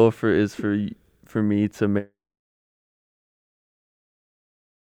 Another goal is for me to make.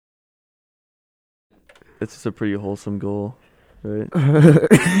 It's just a pretty wholesome goal, right?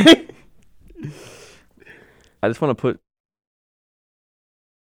 I just want to put.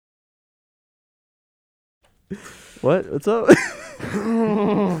 What? What's up?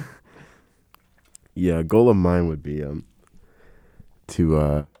 Yeah, a goal of mine would be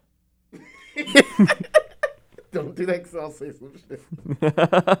to don't do that 'cause I'll say some shit.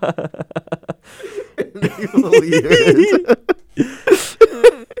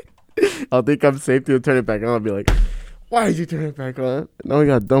 I'll think I'm safe to turn it back on. I'll be like, why did you turn it back on? Now we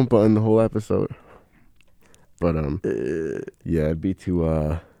got dump button the whole episode. But yeah, it'd be to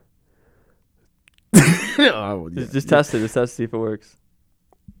oh, yeah, Just test it. Just test to see if it works.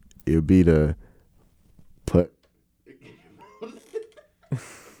 it would be to put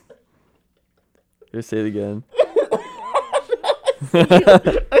Just say it again.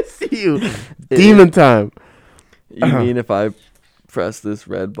 I see you. Demon time. You mean if I press this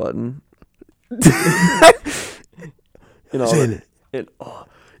red button? You're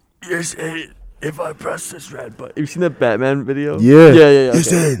saying if I press this red button. Have you seen that Batman video? Yeah. Yeah. Okay.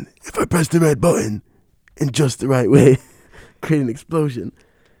 saying if I press the red button in just the right way, create an explosion.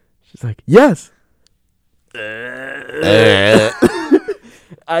 She's like, yes.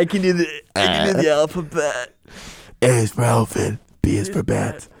 I can do the alphabet. A is for elephant. B is for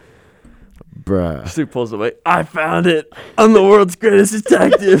bat. Bruh. She pulls away. I found it. I'm the world's greatest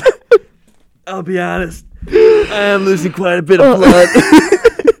detective. I'll be honest. I am losing quite a bit of blood.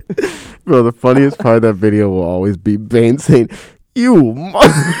 Bro, the funniest part of that video will always be Bane saying, you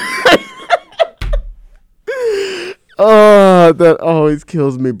oh, that always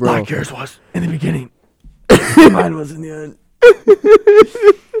kills me, bro. Yours was in the beginning. Mine was in the end.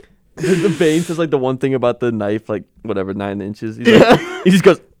 The Bane says like the one thing about the knife, like whatever, 9 inches. He's like, he just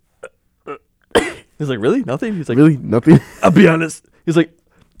goes. He's like, really? Nothing? He's like, Really? Nothing? I'll be honest. He's like,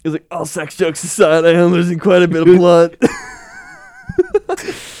 all sex jokes aside, I am losing quite a bit of blood.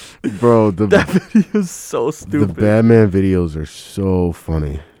 Bro, That video is so the stupid. Batman videos are so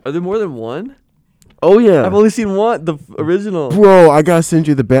funny. Are there more than one? Oh, yeah. I've only seen one, the original. Bro, I gotta send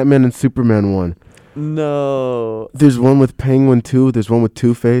you the Batman and Superman one. No. There's one with Penguin too. There's one with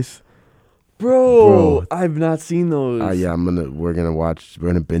Two-Face. Bro, I've not seen those. Yeah, we're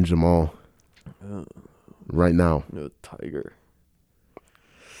gonna binge them all right now. No, Tiger.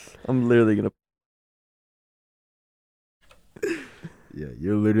 I'm literally gonna. Yeah,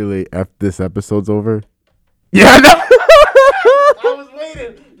 you're literally after this episode's over. Yeah, no. I was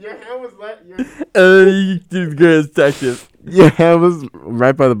waiting. Your hand was You did good, detective. Your hand was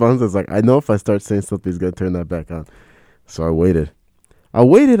right by the buttons. I was like, I know if I start saying something, he's gonna turn that back on. So I waited.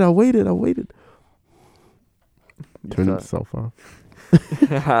 Turn himself off.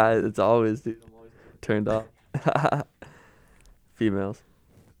 It's always, dude. I'm always turned off. Females.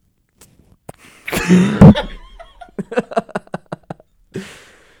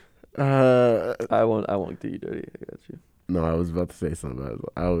 I won't do you dirty. I got you. No, I was about to say something.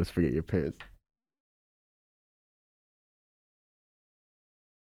 I always forget your parents.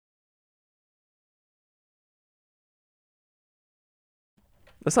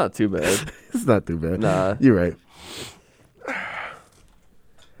 That's not too bad. It's not too bad. Nah. You're right.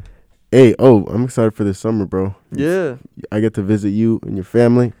 Hey, I'm excited for this summer, bro. Yeah. I get to visit you and your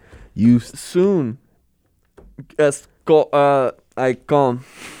family. Soon. I come.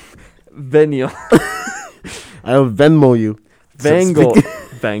 Venio. I'll Venmo you. Vango.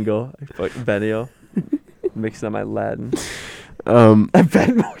 Vango. Venio. Mixing up my Latin. I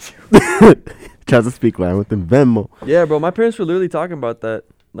Venmo you. Tries to speak Latin with them. Venmo. Yeah, bro. My parents were literally talking about that.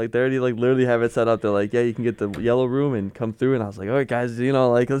 Like, they already, like, literally have it set up. They're like, yeah, you can get the yellow room and come through. And I was like, all right, guys,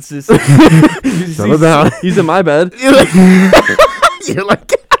 like, let's just... Settle down. He's in my bed. You're like...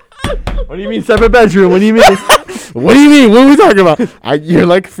 What do you mean separate bedroom? What do you mean? What do you mean? What are we talking about? You're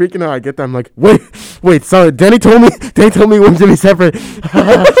like freaking out. I get that. I'm like, wait. Sorry, Danny told me we wanted to be separate.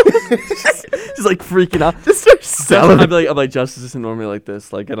 Just like freaking out. Just start salivating. I'm like, Justice isn't normally like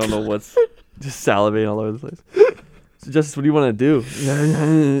this. Like, I don't know what's just salivating all over the place. So, Justice, what do you want to do?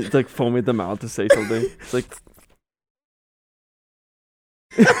 It's like foaming at the mouth to say something. It's like,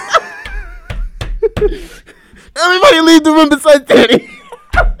 Everybody leave the room besides Danny.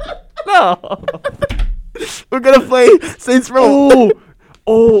 no. We're gonna play Saints Row.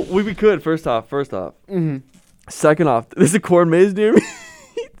 Oh, we could. First off. Mm-hmm. Second off, there's a corn maze near me.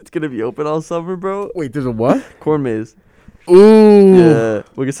 It's gonna be open all summer, bro. Wait, there's a what? Corn maze. Ooh. Yeah,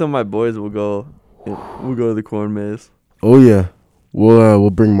 we'll get some of my boys. We'll go to the corn maze. Oh yeah. We'll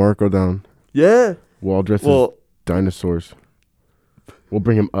bring Marco down. Yeah. We'll all dress as dinosaurs. We'll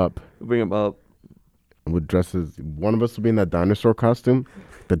bring him up. We'll dress as one of us will be in that dinosaur costume,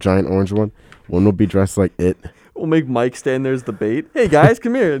 the giant orange one. One will be dressed like it. We'll make Mike stand there as the bait. Hey guys,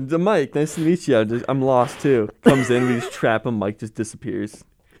 come here. It's Mike. Nice to meet you. I'm lost too. Comes in, we just trap him. Mike just disappears.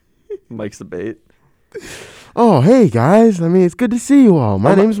 Mike's the bait. Oh, hey guys. I mean, it's good to see you all.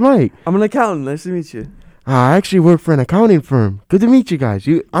 My name's Mike. I'm an accountant. Nice to meet you. I actually work for an accounting firm. Good to meet you guys.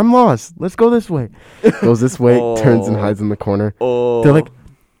 I'm lost. Let's go this way. Goes this way, turns and hides in the corner. Oh. They're like,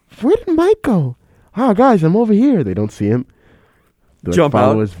 where did Mike go? Oh, guys, I'm over here. They don't see him. They Jump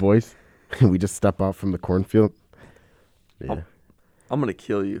follow out. his voice. We just step out from the cornfield. Yeah. I'm going to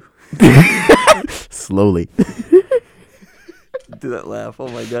kill you. Slowly. Do that laugh. Oh,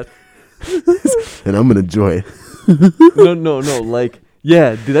 my God. And I'm going to enjoy it. No. Like,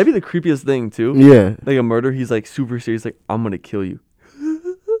 yeah, dude, that'd be the creepiest thing, too. Yeah. Like a murder, he's like super serious. Like, I'm going to kill you.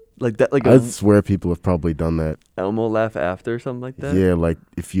 Like that, like I swear people have probably done that. Elmo laugh after or something like that. Yeah, like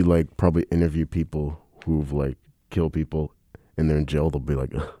if you like probably interview people who've like killed people and they're in jail, they'll be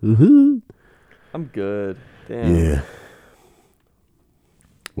like, I'm good. Damn. Yeah.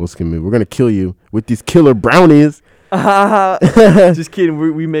 We're gonna kill you with these killer brownies. Just kidding.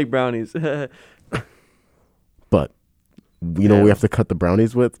 We make brownies. But you know what we have to cut the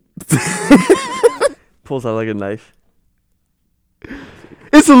brownies with? Pulls out like a knife.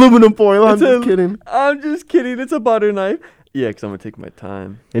 It's aluminum foil. I'm just kidding. I'm just kidding. It's a butter knife. Yeah, because I'm going to take my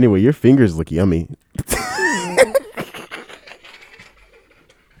time. Anyway, your fingers look yummy.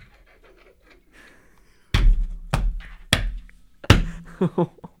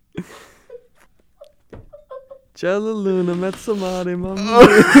 Cielo Luna, mezzo mare, mamma.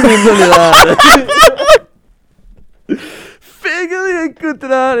 Figli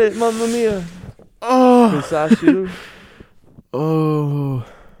incontrare, mamma mia. Oh. Oh.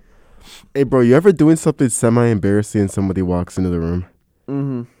 Hey, bro, you ever doing something semi-embarrassing and somebody walks into the room?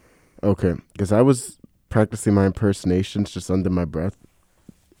 Mm-hmm. Okay, because I was practicing my impersonations just under my breath,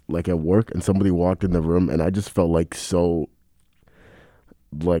 like at work, and somebody walked in the room, and I just felt like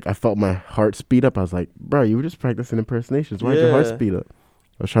I felt my heart speed up. I was like, bro, you were just practicing impersonations. Why'd your heart speed up?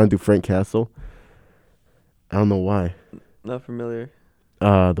 I was trying to do Frank Castle. I don't know why. Not familiar.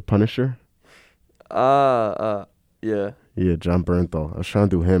 The Punisher? Yeah. Yeah, John Bernthal. I was trying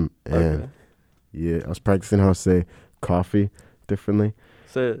to do him, and yeah, I was practicing how to say coffee differently.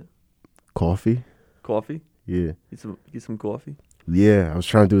 Say it. Coffee? Coffee? Yeah. Get some coffee? Yeah, I was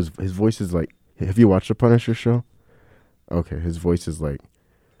trying to do his voice is like, have you watched the Punisher show? Okay, his voice is like,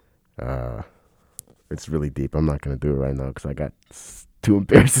 it's really deep. I'm not going to do it right now because I got too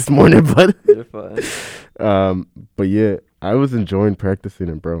embarrassed this morning, but You're fine. But yeah, I was enjoying practicing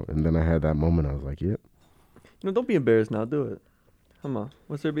it, bro. And then I had that moment. I was like, yep. No, don't be embarrassed now. Do it. Come on.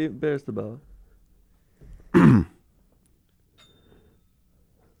 What's there to be embarrassed about? Let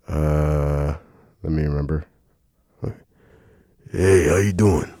me remember. Hey, how you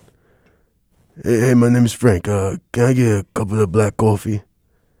doing? Hey, my name is Frank. Can I get a cup of the black coffee?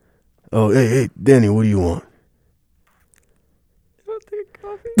 Oh, hey, Danny, what do you want? You want to take a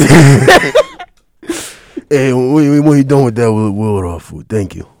coffee? Hey, when you done with that, we'll order our food.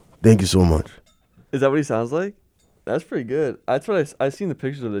 Thank you. Thank you so much. Is that what he sounds like? That's pretty good. That's what I've seen the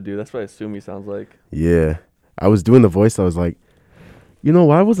pictures of the dude. That's what I assume he sounds like. Yeah. I was doing the voice. I was like,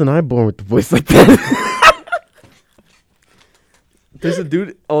 why wasn't I born with the voice like that? There's a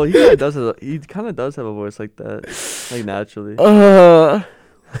dude. Oh, he kind of does have a voice like that, like naturally.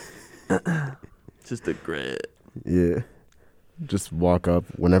 Just a grit. Yeah. Just walk up.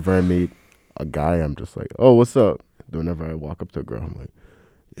 Whenever I meet a guy, I'm just like, oh, what's up? Whenever I walk up to a girl, I'm like,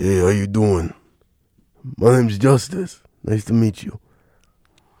 hey, how you doing? My name's Justice. Nice to meet you.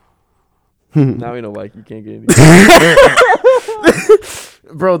 Now we know why you can't get any.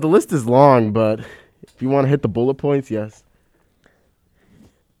 Bro, the list is long, but if you want to hit the bullet points, yes.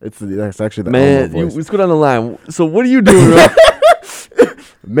 That's actually the Man, Elmo voice. let's go down the line. So what are you doing? Right?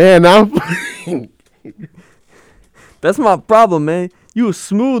 Man, I'm. That's my problem, man. You the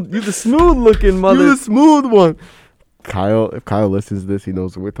smooth looking mother. You the smooth one. Kyle, if Kyle listens to this, he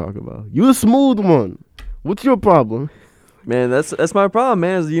knows what we're talking about. You the smooth one. What's your problem? Man, that's my problem,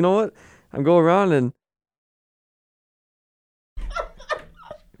 man. Is, you know what? I'm going around and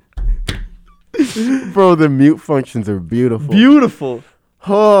Bro, the mute functions are beautiful. beautiful.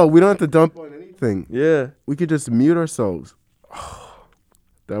 Oh, we don't have to dump on anything. Yeah. We could just mute ourselves. Oh,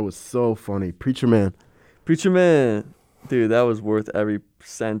 that was so funny. Preacher man. Preacher man. Dude, that was worth every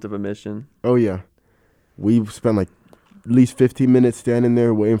cent of admission. Oh, yeah. We spent like at least 15 minutes standing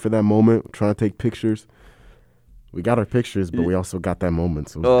there waiting for that moment, trying to take pictures. We got our pictures, but we also got that moment.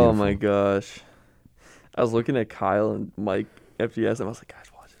 So it was Oh beautiful. my gosh. I was looking at Kyle and Mike after you asked him. I was like, guys,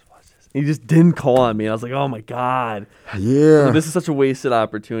 watch this. And he just didn't call on me. And I was like, oh my God. Yeah. Like, this is such a wasted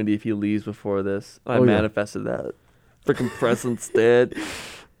opportunity if he leaves before this. I Oh, yeah. manifested that. Freaking presence, dad.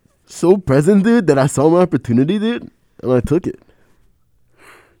 So present, dude, that I saw my opportunity, dude, and I took it.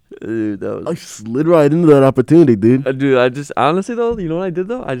 Dude, that I was... slid right into that opportunity, dude. Dude, I just... Honestly, though, you know what I did,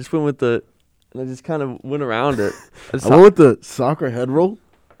 though? I just went with the... And I just kind of went around it. I went with the soccer head roll.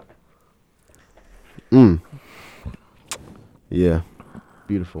 Yeah.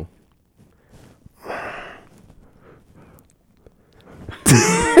 Beautiful.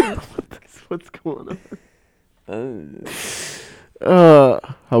 What's going on?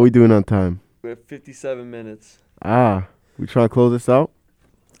 How we doing on time? We're at 57 minutes. We trying to close this out?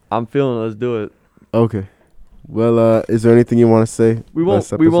 I'm feeling it. Let's do it. Okay. Well, is there anything you want to say? We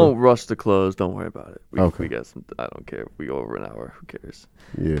last won't episode? rush to close. Don't worry about it. Okay. We got some... I don't care. We go over an hour. Who cares?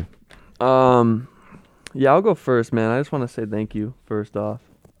 Yeah. Yeah, I'll go first, man. I just want to say thank you, first off,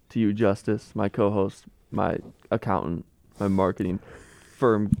 to you, Justice, my co-host, my accountant, my marketing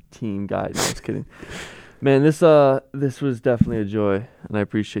firm team guy. No, just kidding. Man, this was definitely a joy, and I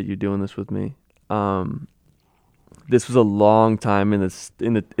appreciate you doing this with me. This was a long time it's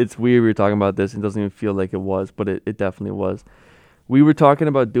weird we were talking about this. It doesn't even feel like it was, but it definitely was. We were talking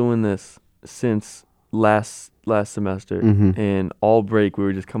about doing this since last semester, and all break we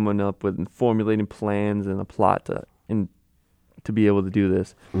were just coming up with and formulating plans and a plot to be able to do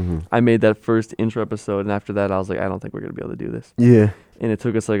this. I made that first intro episode, and after that I was like, I don't think we're gonna be able to do this. Yeah. And it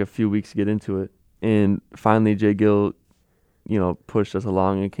took us like a few weeks to get into it, and finally Jay Gill, pushed us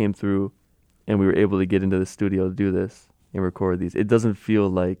along and came through, and we were able to get into the studio to do this and record these. It doesn't feel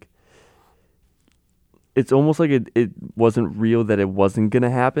like... It's almost like it wasn't real that it wasn't going to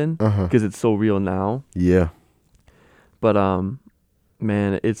happen because it's so real now. Yeah. But,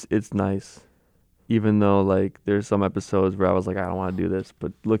 man, it's nice. Even though, like, there's some episodes where I was like, I don't want to do this.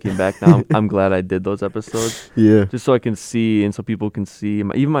 But looking back now, I'm glad I did those episodes. Yeah. Just so I can see and so people can see.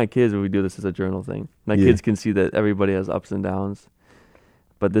 Even my kids, when we do this as a journal thing, my kids can see that everybody has ups and downs.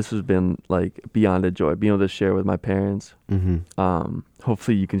 But this has been, like, beyond a joy, being able to share with my parents.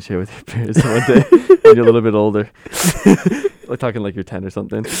 Hopefully you can share with your parents one day when you're a little bit older. We're talking like you're 10 or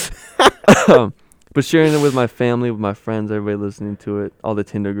something. But sharing it with my family, with my friends, everybody listening to it, all the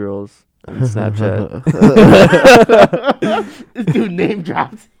Tinder girls on Snapchat. This dude name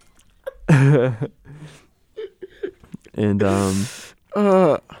drops. And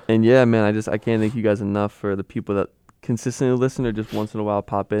yeah, man, I can't thank you guys enough for the people that consistently listen or just once in a while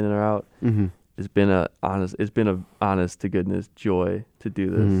pop in or out. It's been a honest to goodness joy to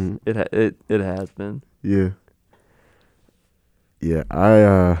do this. It has been. Yeah. Yeah,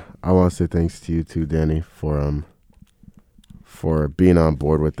 I want to say thanks to you too, Danny, for being on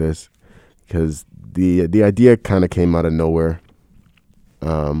board with this, because the idea kind of came out of nowhere,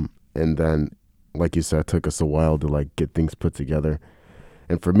 and then, like you said, it took us a while to like get things put together.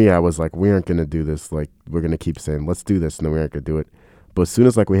 And for me, I was like, we aren't gonna do this. Like, we're gonna keep saying, let's do this, and then we aren't gonna do it. But as soon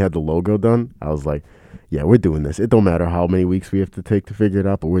as like we had the logo done, I was like, yeah, we're doing this. It don't matter how many weeks we have to take to figure it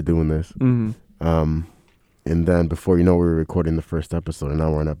out, but we're doing this. And then before you know, we were recording the first episode, and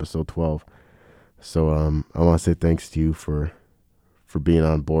now we're on episode 12. So I want to say thanks to you for being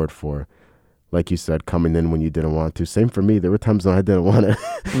on board, for, like you said, coming in when you didn't want to. Same for me. There were times when I didn't want to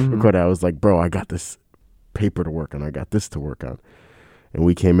record it. I was like, bro, I got this paper to work on. I got this to work on. And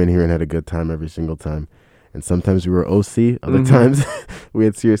we came in here and had a good time every single time. And sometimes we were OC. Other times we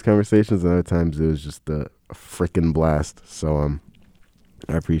had serious conversations. And other times it was just a freaking blast. So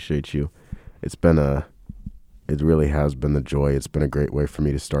I appreciate you. It really has been the joy. It's been a great way for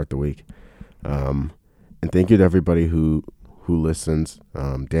me to start the week. And thank you to everybody who listens.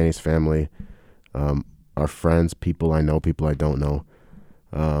 Danny's family, our friends, people I know, people I don't know.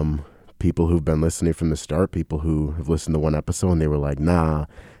 people who've been listening from the start, people who have listened to one episode and they were like, nah,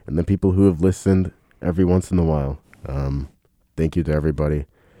 and then people who have listened every once in a while. Thank you to everybody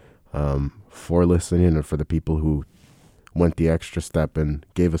for listening, and for the people who went the extra step and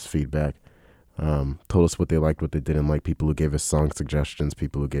gave us feedback, told us what they liked, what they didn't like, people who gave us song suggestions,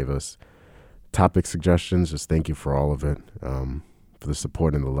 people who gave us topic suggestions. Just thank you for all of it, for the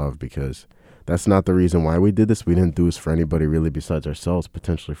support and the love, because that's not the reason why we did this. We didn't do this for anybody really besides ourselves,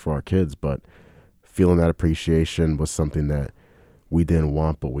 potentially for our kids, but feeling that appreciation was something that we didn't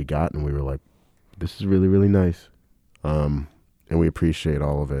want, but we got, and we were like, this is really, really nice. And we appreciate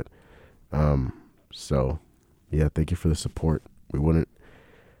all of it. So yeah, thank you for the support. I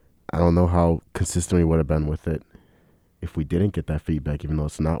don't know how consistent we would have been with it if we didn't get that feedback, even though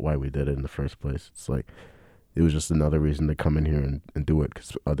it's not why we did it in the first place. It's like, it was just another reason to come in here and do it,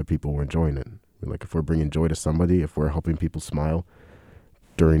 because other people were enjoying it. We're like, if we're bringing joy to somebody, if we're helping people smile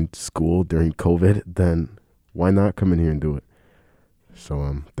during school, during COVID, then why not come in here and do it?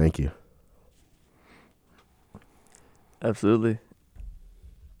 So, thank you. Absolutely.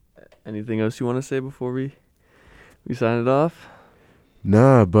 Anything else you want to say before we sign it off?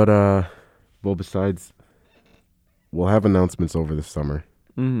 Nah, but, well, besides, we'll have announcements over the summer.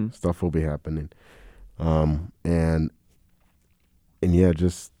 Mm-hmm. Stuff will be happening. And yeah,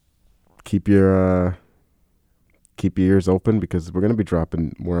 just keep your ears open, because we're going to be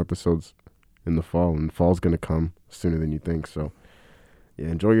dropping more episodes in the fall, and fall's going to come sooner than you think. So yeah,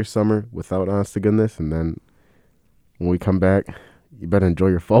 enjoy your summer without honest to goodness. And then when we come back, you better enjoy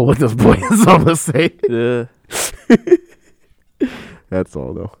your fall with us, boys. That's all I'm going to say. Yeah. That's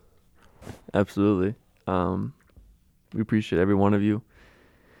all though. Absolutely. We appreciate every one of you.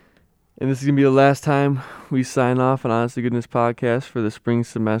 And this is going to be the last time we sign off on Honest to Goodness podcast for the spring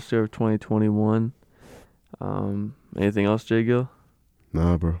semester of 2021. Anything else, Jay Gill?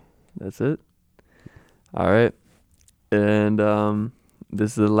 Nah, bro. That's it? All right. And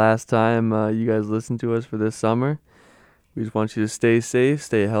this is the last time you guys listen to us for this summer. We just want you to stay safe,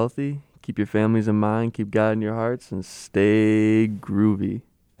 stay healthy, keep your families in mind, keep God in your hearts, and stay groovy.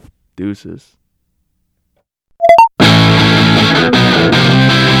 Deuces.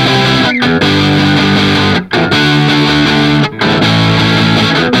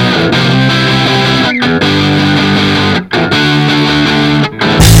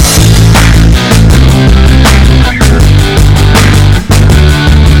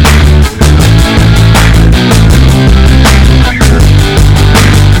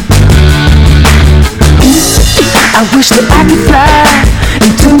 I wish that I could fly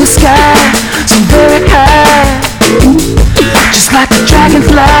into the sky so very high, just like a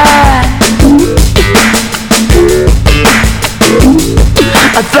dragonfly.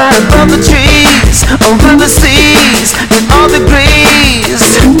 I'd fly above the trees, over the seas, in all degrees,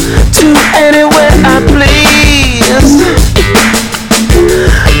 to anywhere I please.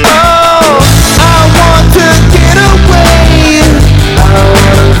 Oh,